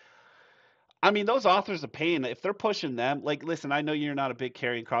Pain. I mean, those authors of pain, if they're pushing them, like, listen, I know you're not a big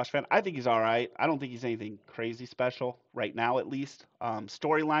Karrion Cross fan. I think he's all right. I don't think he's anything crazy special right now, at least.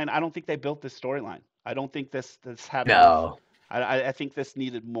 Storyline, I don't think they built this storyline. I don't think this had enough. No. I think this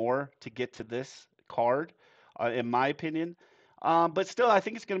needed more to get to this card, in my opinion. But still, I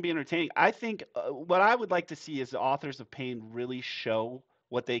think it's going to be entertaining. I think what I would like to see is the authors of pain really show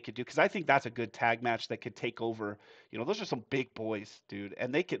what they could do because I think that's a good tag match that could take over. Those are some big boys, dude,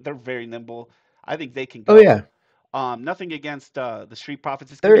 and they're very nimble. I think they can Oh go. yeah, Nothing against the Street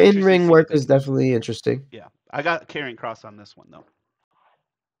Profits. It's gonna their be interesting to in-ring see what work they is can do. definitely interesting. Yeah, I got Karrion Cross on this one though.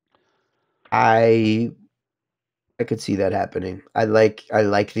 I I could see that happening. I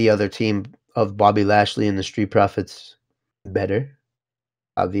like the other team of Bobby Lashley and the Street Profits better,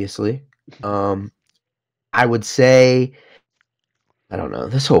 obviously. Um, I would say I don't know,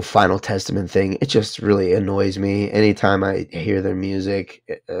 this whole Final Testament thing, it just really annoys me. Anytime I hear their music,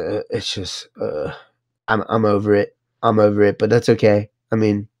 it's just I'm over it. I'm over it, but that's okay. I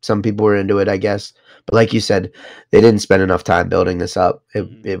mean, some people were into it, I guess. But like you said, they didn't spend enough time building this up. It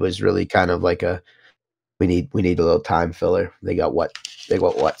Hmm. it was really kind of like a we need a little time filler. They got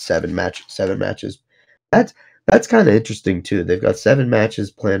what 7 matches. That's that's kind of interesting too. They've got 7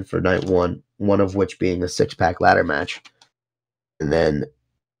 matches planned for night one of which being a 6 pack ladder match, and then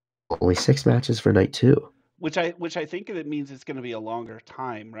only 6 matches for night two. Which I think it means it's going to be a longer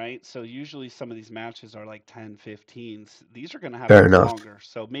time, right? So usually some of these matches are like 10, 15. These are going to have to Fair be enough. longer.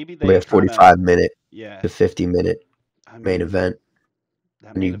 So maybe We they have kind of, 45 minute yeah. to 50 minute I main mean, event,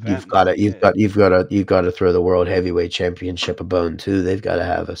 that and main you've event got might to be you've it. got you've got to you've got to throw the world heavyweight championship a bone too. They've got to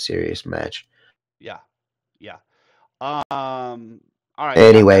have a serious match. Yeah, yeah. Um. All right.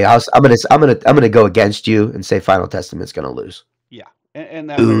 Anyway, I'm gonna go against you and say Final Testament's gonna lose. Yeah, and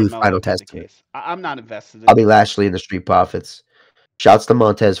that very Ooh, well Final might be the Testament. case. I'm not invested in Bobby this. Lashley and the Street Profits. Shouts to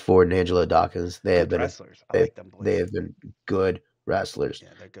Montez Ford and Angelo Dawkins. Good wrestlers. I They like them they boys. have been good wrestlers. Yeah,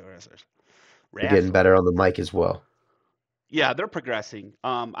 they're good wrestlers. They're getting better Wrestler. on the mic as well. Yeah, they're progressing.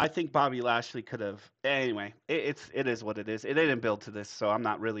 I think Bobby Lashley could have. Anyway, it is what it is. It didn't build to this, so I'm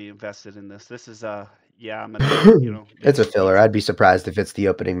not really invested in this. This is yeah, I'm gonna make It's a some filler. pizza. I'd be surprised if it's the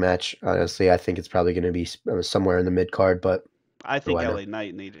opening match. Honestly, I think it's probably going to be somewhere in the mid card, but I what do think I know? LA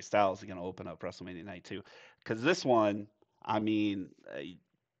Knight and AJ Styles are gonna open up WrestleMania night too, because this one, I mean,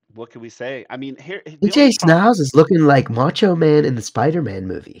 what can we say? I mean, here the only AJ problem. Styles is looking like Macho Man in the Spider-Man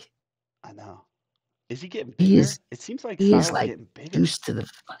movie. I know. Is he getting He bigger? is It seems like he is Styles like getting bigger. juiced to the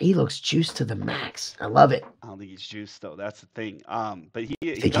he looks juiced to the max. I love it. I don't think he's juiced though. That's the thing. But he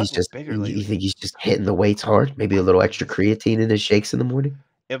You he think he's does look just bigger you lately. think he's just hitting the weights hard? Maybe a I little think extra he's. creatine in his shakes in the morning?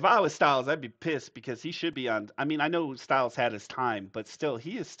 If I was Styles, I'd be pissed because he should be on. I mean, I know Styles had his time, but still,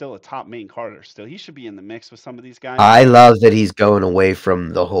 he is still a top main Carter. Still, he should be in the mix with some of these guys. I love that he's going away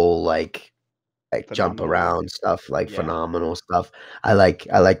from the whole like jump Phenomenal look. around stuff, like Yeah, phenomenal stuff. I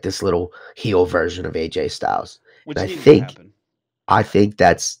like this little heel version of AJ Styles. And which I needed to think happen. I think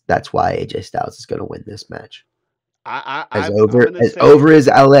that's why AJ Styles is gonna win this match. I'm gonna As say over as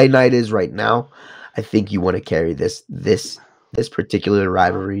LA Knight is right now, I think you want to carry this particular well.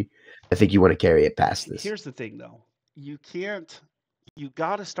 rivalry. I think you want to carry it past this. Here's the thing though, you can't. You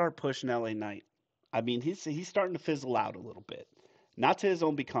got to start pushing LA Knight. I mean, he's starting to fizzle out a little bit. Not to his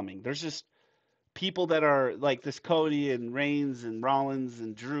own becoming. There's just people that are like this Cody and Reigns and Rollins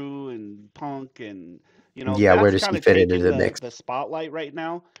and Drew and Punk and Yeah, where that's does kind he of fit into taking the mix? the spotlight right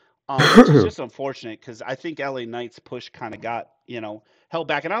now, which is just unfortunate because I think LA Knight's push kind of got held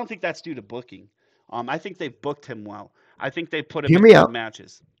back, and I don't think that's due to booking. I think they've booked him well. I think they put him Hear in me good out.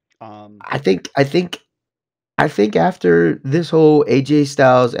 matches. Um, I think after this whole AJ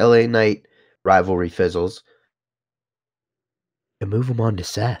Styles LA Knight rivalry fizzles, you move him on to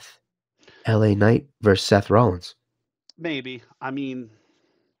Seth. LA Knight versus Seth Rollins. maybe. I mean,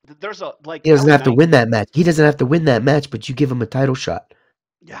 there's a like He doesn't LA have to Knight. win that match. He doesn't have to win that match, but you give him a title shot.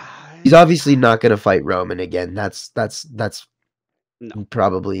 Yeah, He's obviously not going to fight Roman again. That's no,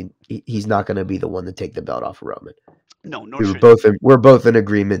 probably he's not going to be the one to take the belt off of Roman. no, nor We were should he. both in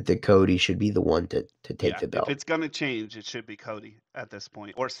agreement that Cody should be the one to take Yeah, the if belt. it's gonna change, it should be Cody at this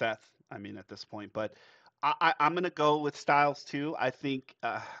point, or Seth. I mean, at this point, but I'm gonna go with Styles too. I think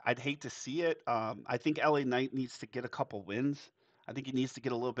I'd hate to see it. I think LA Knight needs to get a couple wins. I think he needs to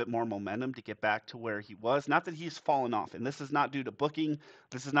get a little bit more momentum to get back to where he was. Not that he's fallen off, and this is not due to booking.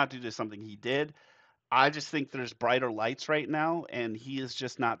 This is not due to something he did. I just think there's brighter lights right now, and he is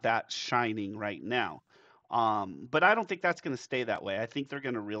just not that shining right now. But I don't think that's going to stay that way. I think they're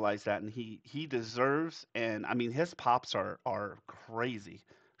going to realize that, and he deserves. And I mean, his pops are crazy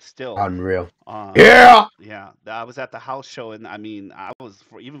still. Unreal. Um, Yeah. yeah, I was at the house show, and I mean, I was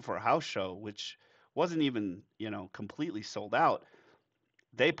even for a house show, which wasn't even completely sold out.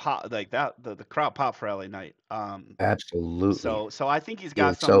 They pop like that. The crowd popped for LA Knight. Absolutely. So I think he's He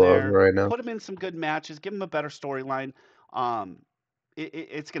got is some so over there. right now. Put him in some good matches. Give him a better storyline. Um,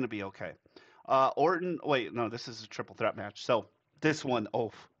 it's going to be okay. Orton. Wait, no, this is a triple threat match. So this one,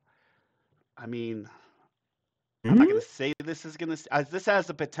 oh, I mean, I'm not Hmm? going to say this is going to. This has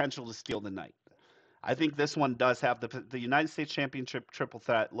the potential to steal the night. I think this one does have the United States Championship triple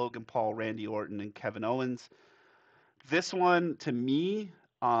threat: Logan Paul, Randy Orton, and Kevin Owens. This one, to me,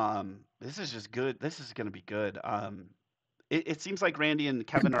 this is just good. This is going to be good. it seems like Randy and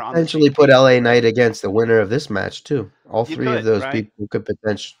Kevin are on the same Potentially put page, though, LA right? Knight against the winner of this match too. All You three of could, those right? people could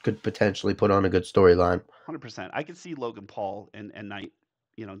potentially put on a good storyline. 100%. I could see Logan Paul and Knight,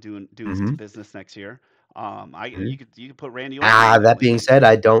 doing some Hmm. business next year. I Hmm. you could put Randy Orton and That LA being Knight. said,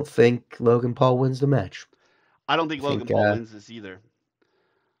 I don't think Logan Paul wins the match. I don't think I Logan think Paul wins this either.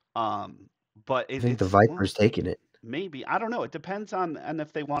 But I think the it's well, Viper's taking it. maybe I don't know. It depends on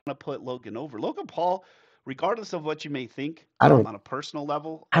if they want to put Logan over. Logan Paul, regardless of what you may think, I don't on a personal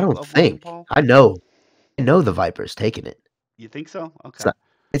level I don't of Logan think. Paul. I know the Viper's taking it. You think so? It's Okay. not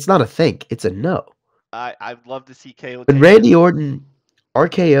it's not a think, it's a no. I'd love to see KO When take it. Randy Orton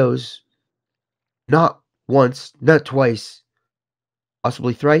RKO's not once, not twice,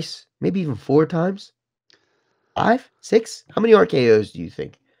 possibly thrice, maybe even 4 times, 5, 6. How many RKO's do you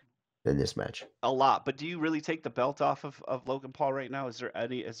think in this match? A lot, but do you really take the belt off of Logan Paul right now? Is there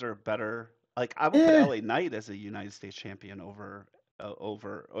a better, like, I would put Eh, LA Knight as a United States champion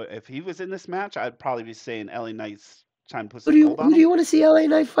if he was in this match, I'd probably be saying LA Knight's trying to put some gold who on do him. you want to see LA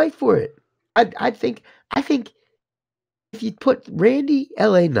Knight fight for it? I think if you put Randy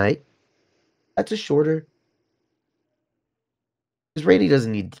LA Knight, that's a shorter because Randy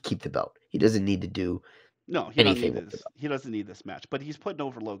doesn't need to keep the belt. He doesn't need to do No, he doesn't need anything with the this. belt. He doesn't need this match, but he's putting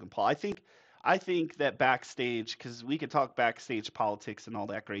over Logan Paul. I think that backstage, because we could talk backstage politics and all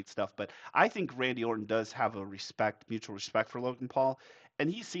that great stuff, but I think Randy Orton does have a mutual respect for Logan Paul, and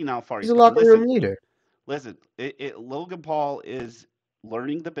he's seen how far He's he's a come. locker Listen, room leader. listen, Logan Paul is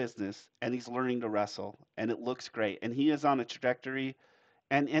learning the business and he's learning to wrestle, and it looks great, and he is on a trajectory.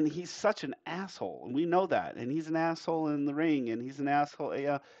 And he's such an asshole, and we know that. And he's an asshole in the ring, and he's an asshole.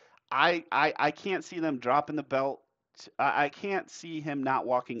 Yeah, I can't see them dropping the belt. I can't see him not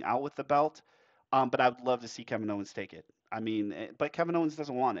walking out with the belt. But I'd love to see Kevin Owens take it. I mean, but Kevin Owens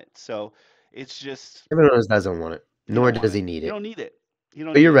doesn't want it, so it's just Kevin Owens doesn't want it, he nor don't does want he it. need He it. don't need it. He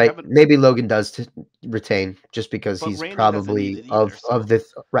don't But need you're it. right. Kevin, Maybe Logan does retain just because but he's Randy doesn't need probably it either. So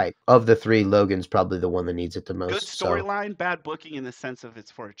of the three. Logan's probably the one that needs it the good most. So storyline, bad booking in the sense of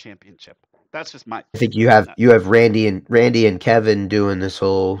it's for a championship. That's just my I think take on that. you have Randy and Kevin doing this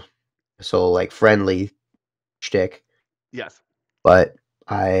whole like friendly shtick. Yes. But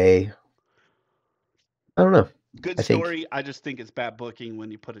I I don't know. Good I think story. I just think it's bad booking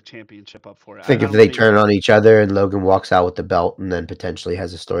when you put a championship up for it. I think I if don't they think turn on each other and Logan walks out with the belt and then potentially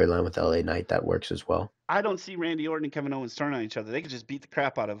has a storyline with LA Knight, that works as well. I don't see Randy Orton and Kevin Owens turn on each other. They could just beat the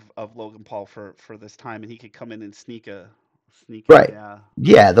crap out of Logan Paul for this time, and he could come in and sneak Right. a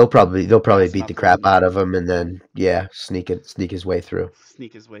Yeah, they'll probably brass beat the knuckle crap in out there, of him and then sneak his way through.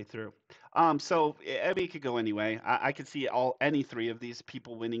 sneak his way through. So I mean, it could go anyway. I could see any three of these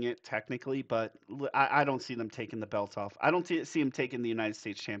people winning it technically, but I don't see them taking the belt off. I don't see him taking the United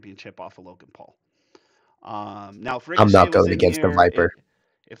States Championship off of Logan Paul. Now, if I'm Ricochet not was going in against the here, Viper.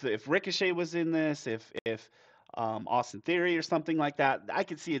 if Ricochet was in this, if Austin Theory or something like that, I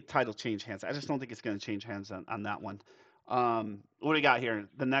could see a title change hands. I just don't think it's going to change hands on that one. What do we got here?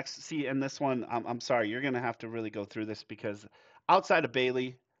 The next, see, and this one, I'm sorry, you're going to have to really go through this because outside of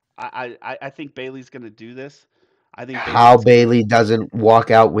Bailey, I think Bailey's going to do this. I think How Bailey's going to. Bailey doesn't walk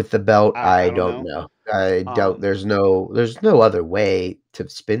out with the belt, I I don't don't know. know. I don't. Um, There's no other way to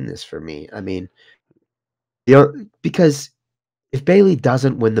spin this for me. I mean, you know, because if Bailey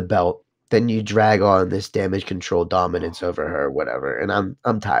doesn't win the belt, then you drag on this damage control dominance over her, or whatever. And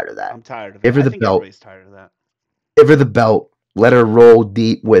I'm tired of that. I'm tired of it. Give her I the think belt. everybody's tired of that. Give her the belt. Let her roll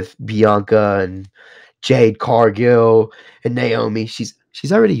deep with Bianca and Jade Cargill and Naomi. She's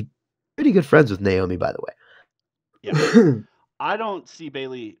already pretty good friends with Naomi, by Yeah. the way. I don't see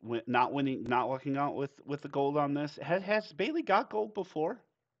Bailey not winning, not walking out with the gold on this. Has Bailey got gold before?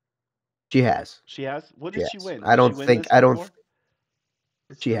 She has. She has. What She did she has. win? Did she win this I don't before?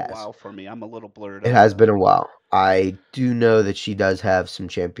 It's she been a has. while for me. I'm a little blurred It on has the. been a while. I do know that she does have some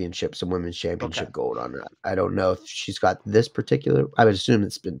women's Okay. championship gold on her. I don't know if she's got this particular. I would assume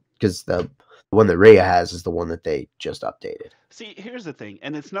it's been because the one that Rhea has is the one that they just updated. See, here's the thing,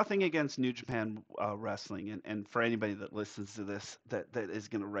 and it's nothing against New Japan Wrestling, and for anybody that listens to this that is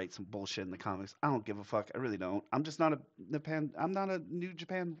gonna write some bullshit in the comments, I don't give a fuck. I really don't. I'm just not a Japan. I'm not a New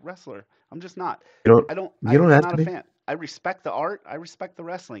Japan wrestler. I'm just not. I don't. You don't I'm have not to a be. fan. I respect the art. I respect the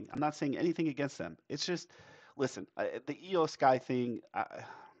wrestling. I'm not saying anything against them. It's just, listen, the EO Sky thing.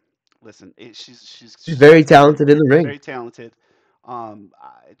 Listen, She's she's very talented in the ring. very talented.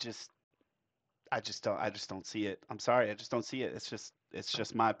 I just don't see it. I'm sorry, I just don't see it. It's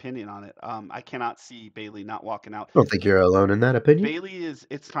just my opinion on it. I cannot see Bailey not walking out. I don't think you're alone in that opinion. Bailey is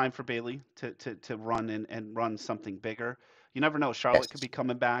it's time for Bailey to run and run something bigger. You never know. Charlotte could Yes. be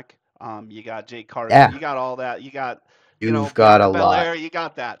coming back. You got Jake Cargill. Yeah. You got all that. You got You've got Bianca a lot. Belair, you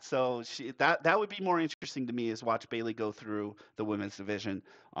got that. So that would be more interesting to me is watch Bailey go through the women's division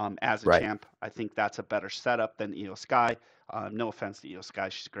as a Right. champ. I think that's a better setup than Io Sky. No offense to Io Sky,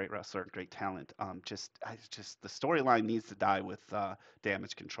 she's a great wrestler, great talent. Just the storyline needs to die with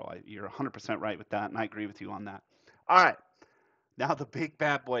Damage Control. You're 100% right with that, and I agree with you on that. All right, now the big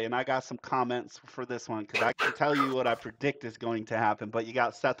bad boy, and I got some comments for this one because I can tell you what I predict is going to happen. But you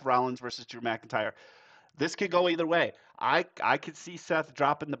got Seth Rollins versus Drew McIntyre. This could go either way. I could see Seth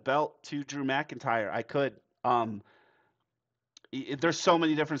dropping the belt to Drew McIntyre. I could. Um, there's so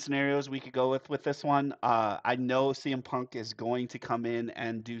many different scenarios we could go with this one. I know CM Punk is going to come in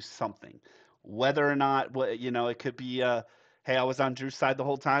and do something, whether or not it could be. Hey, I was on Drew's side the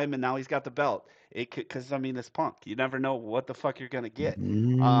whole time, and now he's got the belt. It could, because I mean, it's Punk. You never know what the fuck you're gonna get.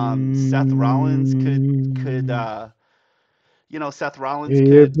 Seth Rollins could Seth Rollins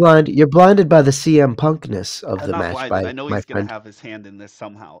You're could. blind. You're blinded by the CM Punkness of I'm the not match, blinded. I by know my he's gonna friend. have his hand in this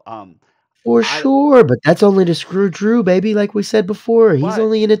somehow. For I sure, but that's only to screw Drew, baby. Like we said before, he's but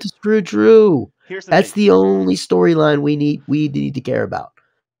only in it to screw Drew. here's the That's thing. the only storyline we need to care about.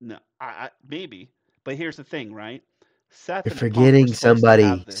 No, maybe, but here's the thing, right? Seth You're and Punk were forgetting supposed to have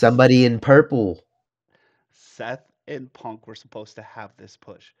somebody. this. Somebody in purple. Seth and Punk were supposed to have this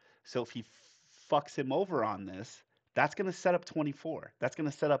push. So if he fucks him over on this, that's going to set up 24. That's going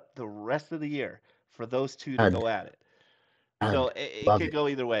to set up the rest of the year for those two to Done. go at it. So Done. it Love could it. go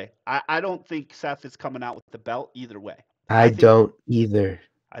either way. I don't think Seth is coming out with the belt either way. I don't either.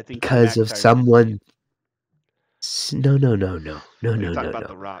 I think Drew Because of McIntyre wins. someone. No. Oh, you're talking about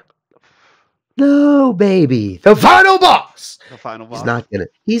The Rock. No, baby. The final boss. The final boss.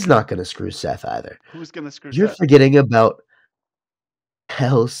 He's not gonna screw Seth either. Who's gonna screw You're Seth? forgetting about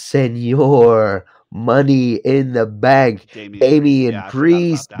El Senor, Money in the Bank, Damian Yeah, I forgot about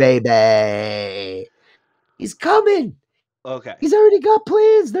Priest, that. baby. He's coming. Okay. He's already got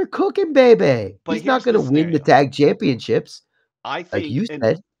plans. They're cooking, baby. But He's not here's the gonna win the scenario. tag championships, I like think, you and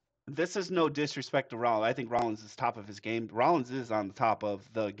said. this is no disrespect to Rollins. I think Rollins is top of his game. Rollins is on the top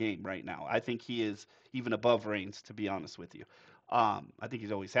of the game right now. I think he is even above Reigns, to be honest with you. I think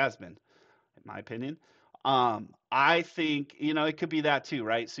he's always has been, in my opinion. I think, it could be that too,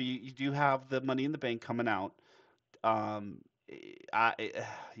 right? So you do have the Money in the Bank coming out. Um,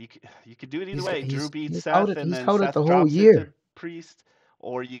 you could do it either way. Drew beats Seth, and He's then held it the Seth whole drops it to year. Priest.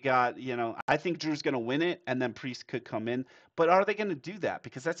 Or you got, I think Drew's going to win it, and then Priest could come in. But are they going to do that?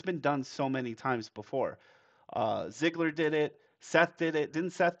 Because that's been done so many times before. Ziggler did it. Seth did it. Didn't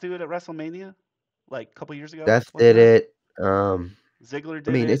Seth do it at WrestleMania, like a couple years ago? Seth Wasn't did it? it. Ziggler I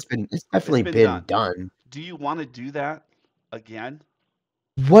did mean, it. it's It's definitely been been done. done. Do you want to do that again?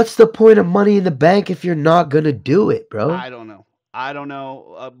 What's the point of Money in the Bank if you're not gonna do it, bro? I don't know. I don't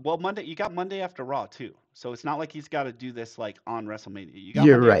know. Well, Monday you got Monday after Raw too, so it's not like he's got to do this like on WrestleMania. You got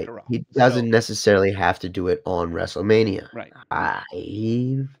You're Monday right. after Raw, He so doesn't necessarily have to do it on WrestleMania. right.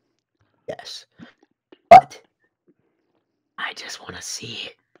 Yes. But I just want to see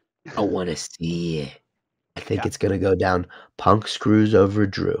it. I want to see it. I think Yeah. it's going to go down. Punk screws over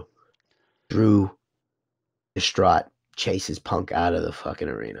Drew. Drew, distraught, chases Punk out of the fucking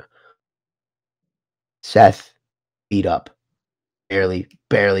arena. Seth, beat up.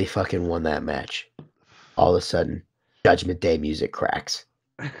 Barely fucking won that match. All of a sudden, Judgment Day music cracks.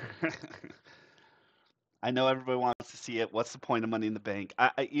 I know everybody wants to see it. What's the point of Money in the Bank?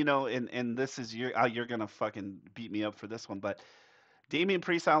 And this is you're gonna fucking beat me up for this one, but Damian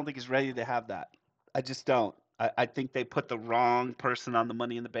Priest, I don't think is ready to have that. I just don't. I think they put the wrong person on the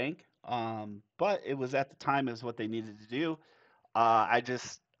Money in the Bank. But it was at the time is what they needed to do. I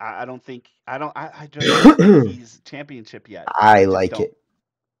don't think I just don't think he's championship yet. I Just like don't. it.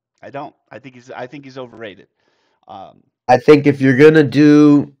 I don't. I think he's overrated. I think if you're going to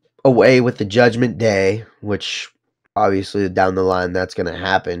do away with the Judgment Day, which obviously down the line that's going to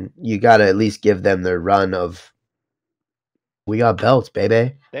happen, you got to at least give them their run of, we got belts,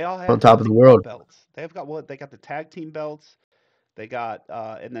 baby. They all We're have on top of the world. belts. They've got what? They got the tag team belts. They got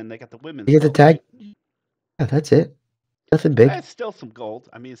and then they got the women's You get the belts, tag. right? Yeah, that's it. Nothing big. It's still some gold.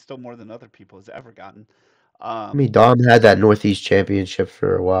 I mean, it's still more than other people has ever gotten. I mean, Dom had that Northeast Championship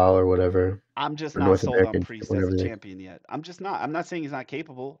for a while or whatever. I'm just Or not North sold on American, Priest as whatever a they. champion yet. I'm just not. I'm not saying he's not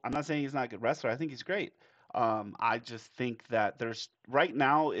capable. I'm not saying he's not a good wrestler. I think he's great. I just think that there's right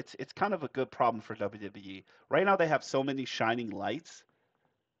now it's kind of a good problem for WWE. Right now they have so many shining lights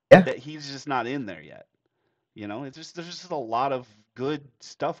Yeah. that he's just not in there yet. There's just a lot of good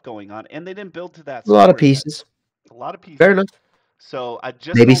stuff going on, and they didn't build to that A lot of story yet. pieces. A lot of pieces. Fair enough. So I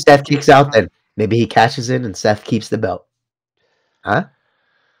just Maybe don't Seth think kicks it's out time. then. Maybe he cashes in and Seth keeps the belt. Huh?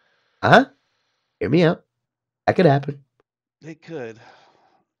 Hear me out. That could happen. It could.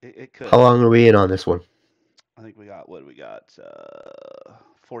 It How could. long are we in on this one? I think we got what do we got?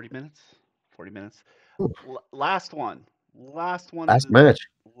 40 minutes. 40 minutes. Ooh, Last one. Last one of last the match.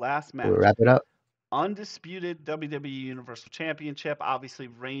 last We'll match. wrap it up. Undisputed WWE Universal Championship. Obviously,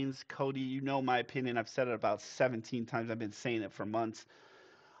 Reigns, Cody. You know my opinion. I've said it about 17 times. I've been saying it for months.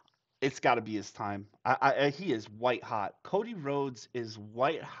 It's got to be his time. He is white hot. Cody Rhodes is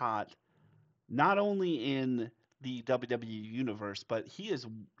white hot, not only in the WWE universe, but he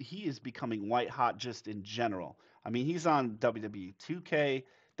is becoming white hot just in general. I mean, he's on WWE 2K.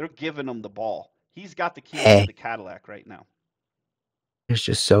 They're giving him the ball. He's got the keys to Hey, the Cadillac right now. there's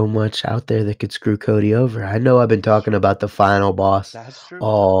just so much out there that could screw Cody over. I know I've been That's talking true. about the final boss That's true.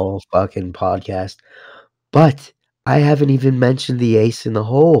 all fucking podcast, but I haven't even mentioned the ace in the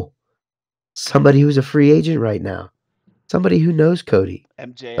hole. Somebody who's a free agent right now. Somebody who knows Cody.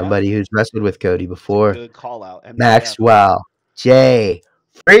 MJF. Somebody who's wrestled with Cody It's a before. good call out. MJF. Maxwell. J.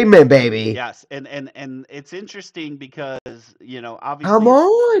 Freeman, baby. Yes, and it's interesting because Come obviously,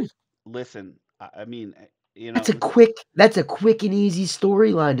 on. listen. I mean, That's a quick and easy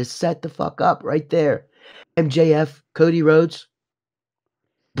storyline to set the fuck up right there. MJF, Cody Rhodes,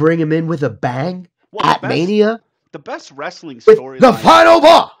 bring him in with a bang well, at Mania the best wrestling with the storyline final The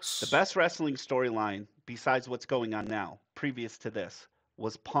boss. best wrestling storyline, besides what's going on now, previous to this,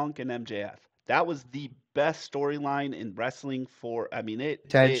 was Punk and MJF. That was the best storyline in wrestling for. I mean,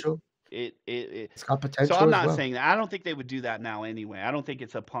 Potential. it. It's got So potential I'm as not well. saying that. I don't think they would do that now anyway. I don't think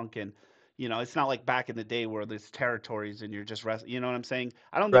it's a Punk and. It's not like back in the day where there's territories and you're just wrestling. You know what I'm saying?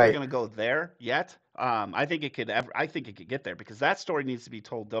 I don't think they're Right. gonna go there yet. I think it could. I think it could get there because that story needs to be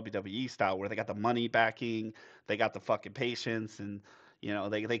told WWE style, where they got the money backing, they got the fucking patience, and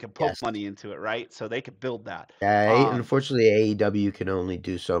they could poke Yes. money into it, right? So they could build that. Um, Unfortunately, AEW can only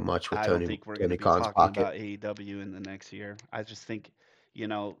do so much with I don't think we're going to Tony be Khan's talking pocket. about AEW in the next year. I just think,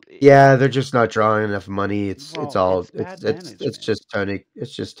 Yeah, they're just not drawing enough money. It's well, all it's bad it's management.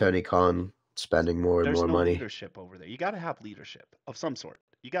 just Tony Khan spending more and There's more no money. leadership over there. You got to have leadership of some sort.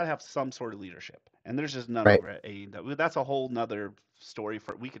 You got to have some sort of leadership, and there's just none Right. over at AEW. That's a whole nother story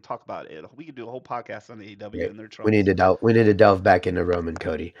for. We could talk about it. We could do a whole podcast on AEW Right. and their We need troubles. to delve back into Roman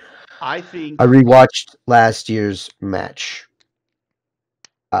Cody. I I think rewatched last year's match.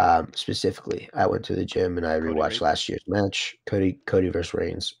 Specifically, I went to the gym and I Cody rewatched Rhodes. last year's match, Cody versus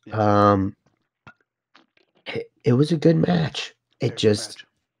Reigns. Yeah, It was a good match. It very good just match.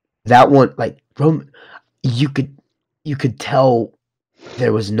 that one like Roman, you could you could tell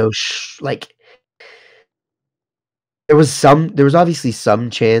there was no like there was obviously some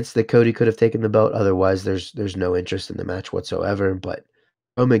chance that Cody could have taken the belt. Otherwise, there's no interest in the match whatsoever. But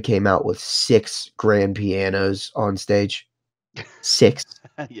Roman came out with 6 grand pianos on stage. 6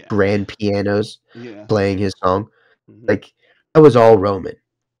 Yeah, grand pianos yeah. playing his song. Hmm. Like that was all Roman.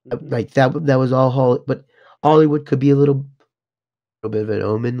 Hmm. Like that was all but I Hollywood could be a little bit of an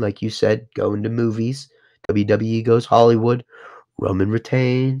omen, like you said, going to movies. WWE goes Hollywood. Roman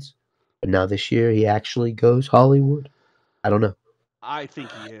retains. But now this year he actually goes Hollywood. I don't know. I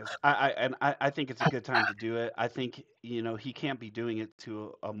think he is. I think it's a good time to do it. I think he can't be doing it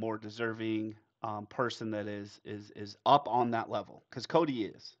to a more deserving person that is up on that level because Cody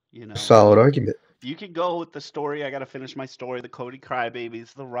is. Solid argument. You can go with the story. I got to finish my story. The Cody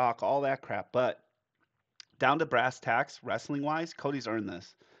crybabies, The Rock, all that crap. But down to brass tacks, wrestling wise, Cody's earned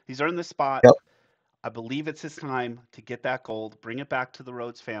this. He's earned this spot. Yep. I believe it's his time to get that gold, bring it back to the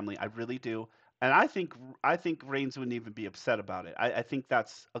Rhodes family. I really do, and I think Reigns wouldn't even be upset about it. I think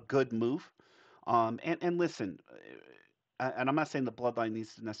that's a good move. And listen, and I'm not saying the bloodline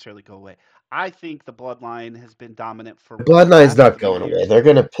needs to necessarily go away. I think the bloodline has been dominant for The the bloodline's last not 3 going away. years. They're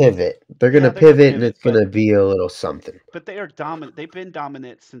gonna pivot. They're Yeah, gonna they're gonna pivot and pivot, it's gonna be a little something. but they are dominant. They've been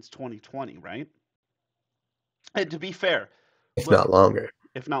dominant since 2020, right? And to be fair, If look, not longer.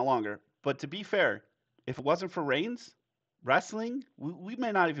 if not longer. But to be fair, if it wasn't for Reigns, wrestling, we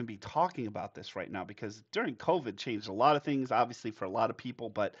may not even be talking about this right now because during COVID changed a lot of things, obviously, for a lot of people,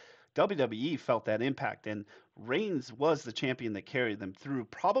 but WWE felt that impact. And Reigns was the champion that carried them through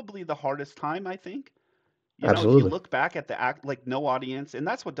probably the hardest time, I think. If you Absolutely. look back at the act, like no audience, and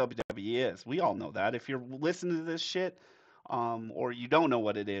that's what WWE is. We all know that. If you're listening to this shit, or you don't know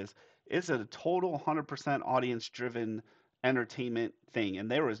what it is, it's a total 100% audience driven entertainment thing, and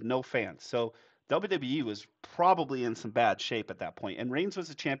there was no fans. So WWE was probably in some bad shape at that point. And Reigns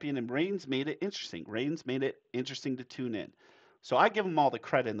was a champion, and Reigns made it interesting. Reigns made it interesting to tune in. So I give him all the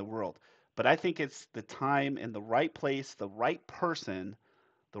credit in the world. But I think it's the time and the right place, the right person,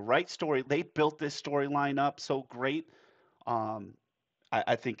 the right story. They built this storyline up so great. Um,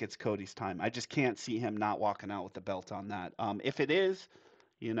 I think it's Cody's time. I just can't see him not walking out with the belt on that. If it is,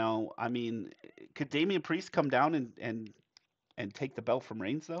 I mean, could Damian Priest come down and take the belt from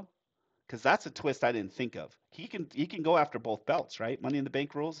Reigns though? Because that's a twist I didn't think of. He can go after both belts, right? Money in the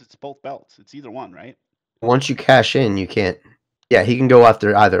Bank rules, it's both belts. It's either one, right? Once you cash in, you can't. Yeah, he can go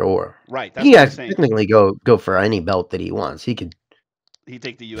after either or. Right. He That's what I'm can saying. technically go for any belt that he wants. He could. He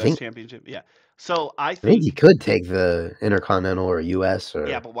take the I U.S. think. championship. Yeah. So I I think he think, could take the Intercontinental or US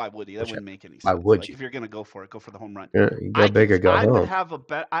yeah, or but why would he? That whichever. wouldn't make any Why sense. would Like you? if you're gonna go for it, go for the home run. You go big or go I would home. have a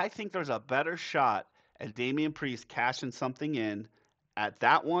bet. I think there's a better shot at Damian Priest cashing something in at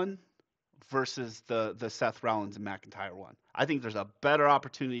that one versus the Seth Rollins and McIntyre one. I think there's a better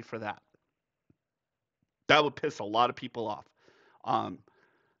opportunity for that. That would piss a lot of people off. Um,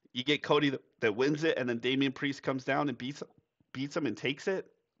 you get Cody that wins it, and then Damian Priest comes down and beats him and takes it.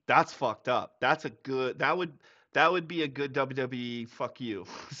 That's fucked up. That's a good. That would be a good WWE fuck you.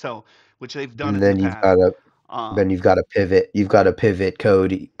 So, which they've done And in the then past. you've got to pivot. You've got to pivot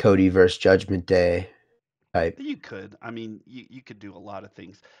Cody versus Judgment Day type. You could. I mean, you could do a lot of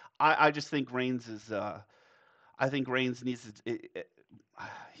things. I just think Reigns is. I think Reigns needs to.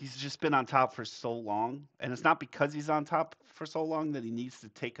 He's just been on top for so long, and it's not because he's on top for so long that he needs to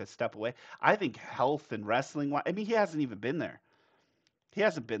take a step away. I think health and wrestling. I mean, he hasn't even been there. He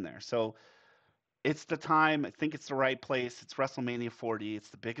hasn't been there. So it's the time. I think it's the right place. It's WrestleMania 40. It's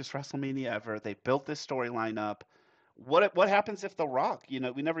the biggest WrestleMania ever. They built this storyline up. What happens if The Rock? We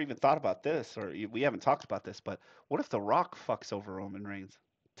never even thought about this, or we haven't talked about this. But what if The Rock fucks over Roman Reigns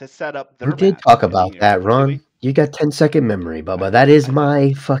to set up We their did match talk in a about year? that, Did Ron. we? You got 10-second memory, I Bubba. did. That is I did.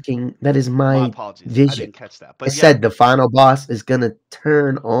 My my apologies. I vision. didn't catch that. I But yeah. said the final boss is gonna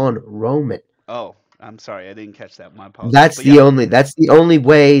turn on Roman. Oh, I'm sorry. I didn't catch that. My apologies. But yeah, That's the only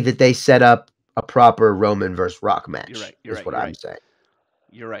way that they set up a proper Roman versus Rock you're right. match, You're is right. what You're I'm right. saying.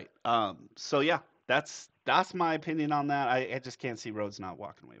 You're right. So yeah, that's my opinion on that. I just can't see Rhodes not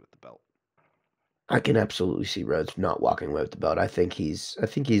walking away with the belt. I can absolutely see Rhodes not walking away with the belt. I think he's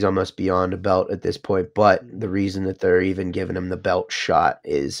almost beyond a belt at this point, but the reason that they're even giving him the belt shot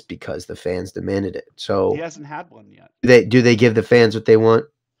is because the fans demanded it. He So hasn't had one yet. do they give the fans what they want?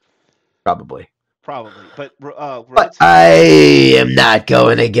 Probably. Probably. But But Rhodes I has am not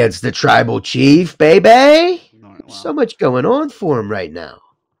going against the tribal chief, baby. There's so much going on for him right now.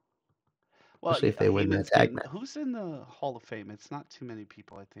 well, Especially if they win that Heyman's tag getting. match. Who's in the Hall of Fame? It's not too many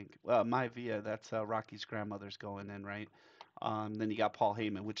people, I think. Maivia, that's Rocky's grandmother's going in, right? Then you got Paul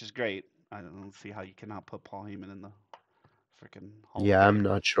Heyman, which is great. I don't see how you cannot put Paul Heyman in the freaking Hall of Yeah, I'm Fame.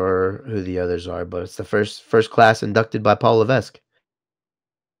 not sure who the others are, but it's the first class inducted by Paul Levesque.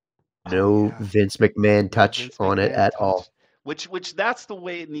 Oh No yeah, Vince McMahon no touch Vince on it McMahon at all. touch. Which that's the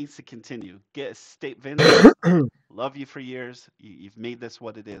way it needs to continue. Get state Vince. Love you for years. You've made this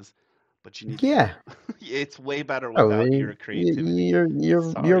what it is, but you need to go. Yeah. It's way better Oh, without your creativity. your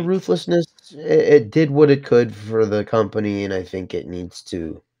Sorry. ruthlessness, it did what it could for the company, and I think it needs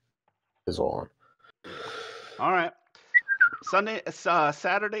to fizzle on. Yeah. All right.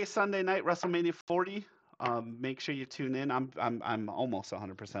 Saturday, Sunday night, WrestleMania 40. Make sure you tune in. I'm almost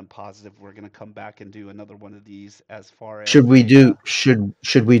 100% positive we're gonna come back and do another one of these as far as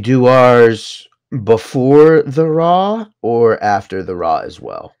Should we do ours before the Raw or after the Raw as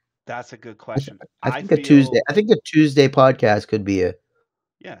well? That's a good question. I I think I feel think a Tuesday podcast could be a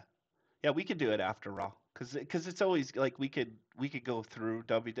yeah. Yeah, we could do it after Raw because it's always like we could go through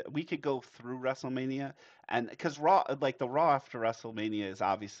we could go through WrestleMania and because Raw like the Raw after WrestleMania is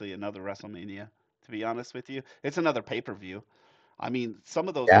obviously another WrestleMania. To be honest with you, it's another pay-per-view. I mean, some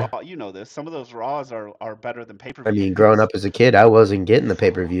of those yeah. Raw, you know this, some of those Raws are better than I mean, growing pay-per-views. up as a kid, I wasn't getting the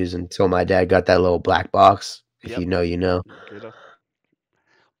pay-per-views until my dad got that little black box. If Yep. you know, you know. Good.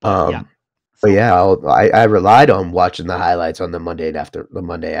 But yeah, Um, but so yeah, I relied on watching the highlights on the Monday after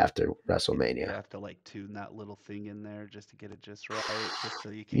you WrestleMania. have to like tune that little thing in there just to get it just right, just so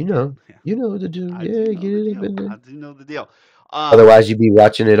you You can get know, yeah. you know what to do. I do Yeah, know get the it up deal. in there. I do know the deal. Otherwise, you'd be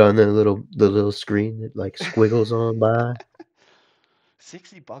watching it on the little screen that like squiggles on by.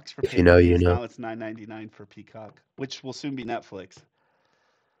 $60 for If you know, you pay-per-views. know. Now it's $9.99 for Peacock, which will soon be Netflix,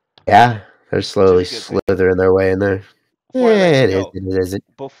 Yeah, they're which is slowly a good thing. slithering their way in there. Before I let Yeah, you it is. go, It isn't.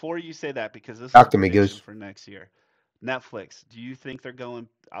 before you say that, because this is a Talk to me, prediction Goose. for next year. Netflix, do you think they're going?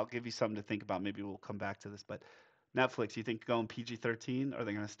 I'll give you something to think about. Maybe we'll come back to this, but Netflix, you think going PG-13 or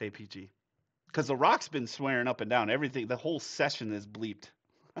they're going to stay PG? Because The Rock's been swearing up and down. Everything, the whole session is bleeped.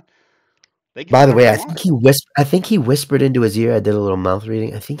 They can do By the whatever way, they I want. think he whispered into his ear. I did a little mouth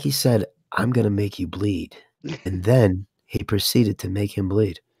reading. I think he said, "I'm gonna make you bleed," and then he proceeded to make him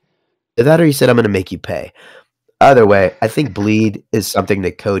bleed. Either that, or he said, "I'm gonna make you pay." Either way, I think bleed is something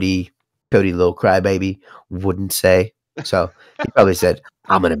that Cody Little Crybaby wouldn't say. So he probably said,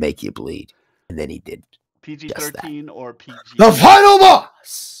 "I'm gonna make you bleed," and then he did just that. PG-13 or PG The final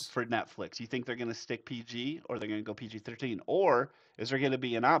boss for Netflix? You think they're going to stick PG or they're going to go PG-13? Or is there going to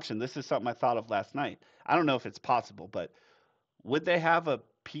be an option? This is something I thought of last night. I don't know if it's possible, but would they have a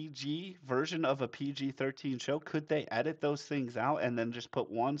PG version of a PG-13 show? Could they edit those things out and then just put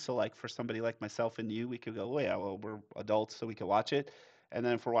one? So, like for somebody like myself and you, we could go, oh, yeah, well, we're adults, so we could watch it. And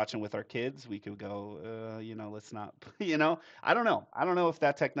then if we're watching with our kids, we could go, let's not, I don't know. I don't know if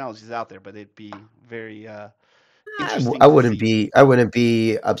that technology is out there, but it'd be very interesting I to wouldn't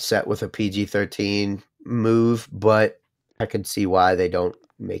see. be upset with a PG-13 move, but I could see why they don't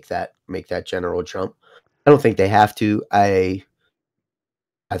make that general jump. I don't think they have to. I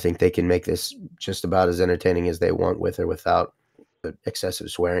think they can make this just about as entertaining as they want with or without the excessive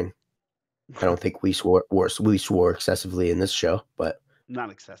swearing. I don't think we swore excessively in this show, but Not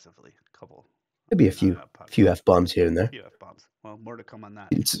excessively. A couple. maybe a few F-bombs here and there. Few F-bombs. Well, more to come on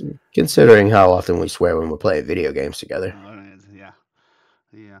that. Considering how often we swear when we're playing video games together. Yeah.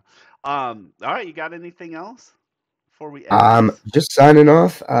 Yeah. All right, you got anything else before we end this? Just signing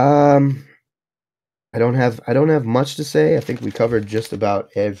off. I don't have much to say. I think we covered just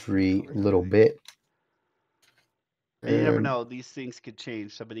about every little bit. And you never know; these things could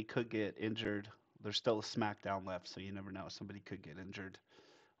change. Somebody could get injured. There's still a SmackDown left, so you never know. Somebody could get injured,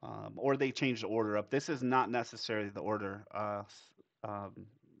 or they change the order up. This is not necessarily the order.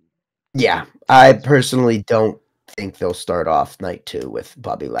 Yeah, I personally don't think they'll start off night 2 with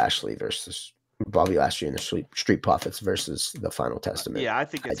Bobby Lashley and the Street Profits versus the Final Testament. Yeah, I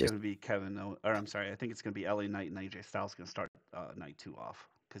think it's going to be I think it's going to be LA Knight and AJ Styles going to start night 2 off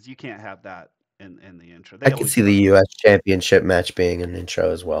because you can't have that in the intro. I can see the U.S. Championship match being an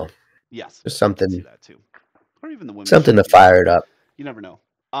intro as well. Yes, there's something. I see that too, or even the women's something to fire it up. You never know.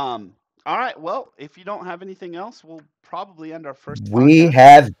 All right. Well, if you don't have anything else, we'll probably end our first podcast. We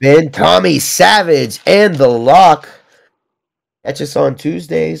have been Tommy Savage and the Locke. Catch us on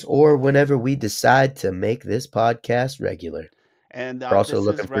Tuesdays or whenever we decide to make this podcast regular. And we're also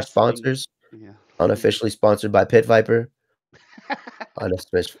looking for sponsors. Yeah. Unofficially sponsored by Pit Viper.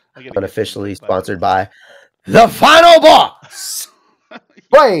 Unofficially sponsored by The Final Boss.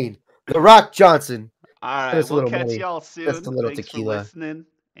 Wayne, The Rock Johnson. All right. We'll catch y'all soon. Just a little Thanks tequila. For listening,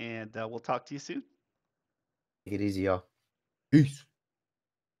 and we'll talk to you soon. Take it easy, y'all. Peace.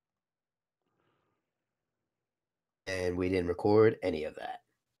 And we didn't record any of that.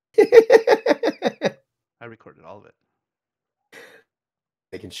 I recorded all of it.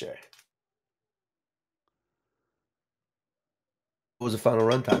 Making sure. What was the final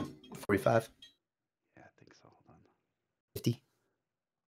runtime? 45?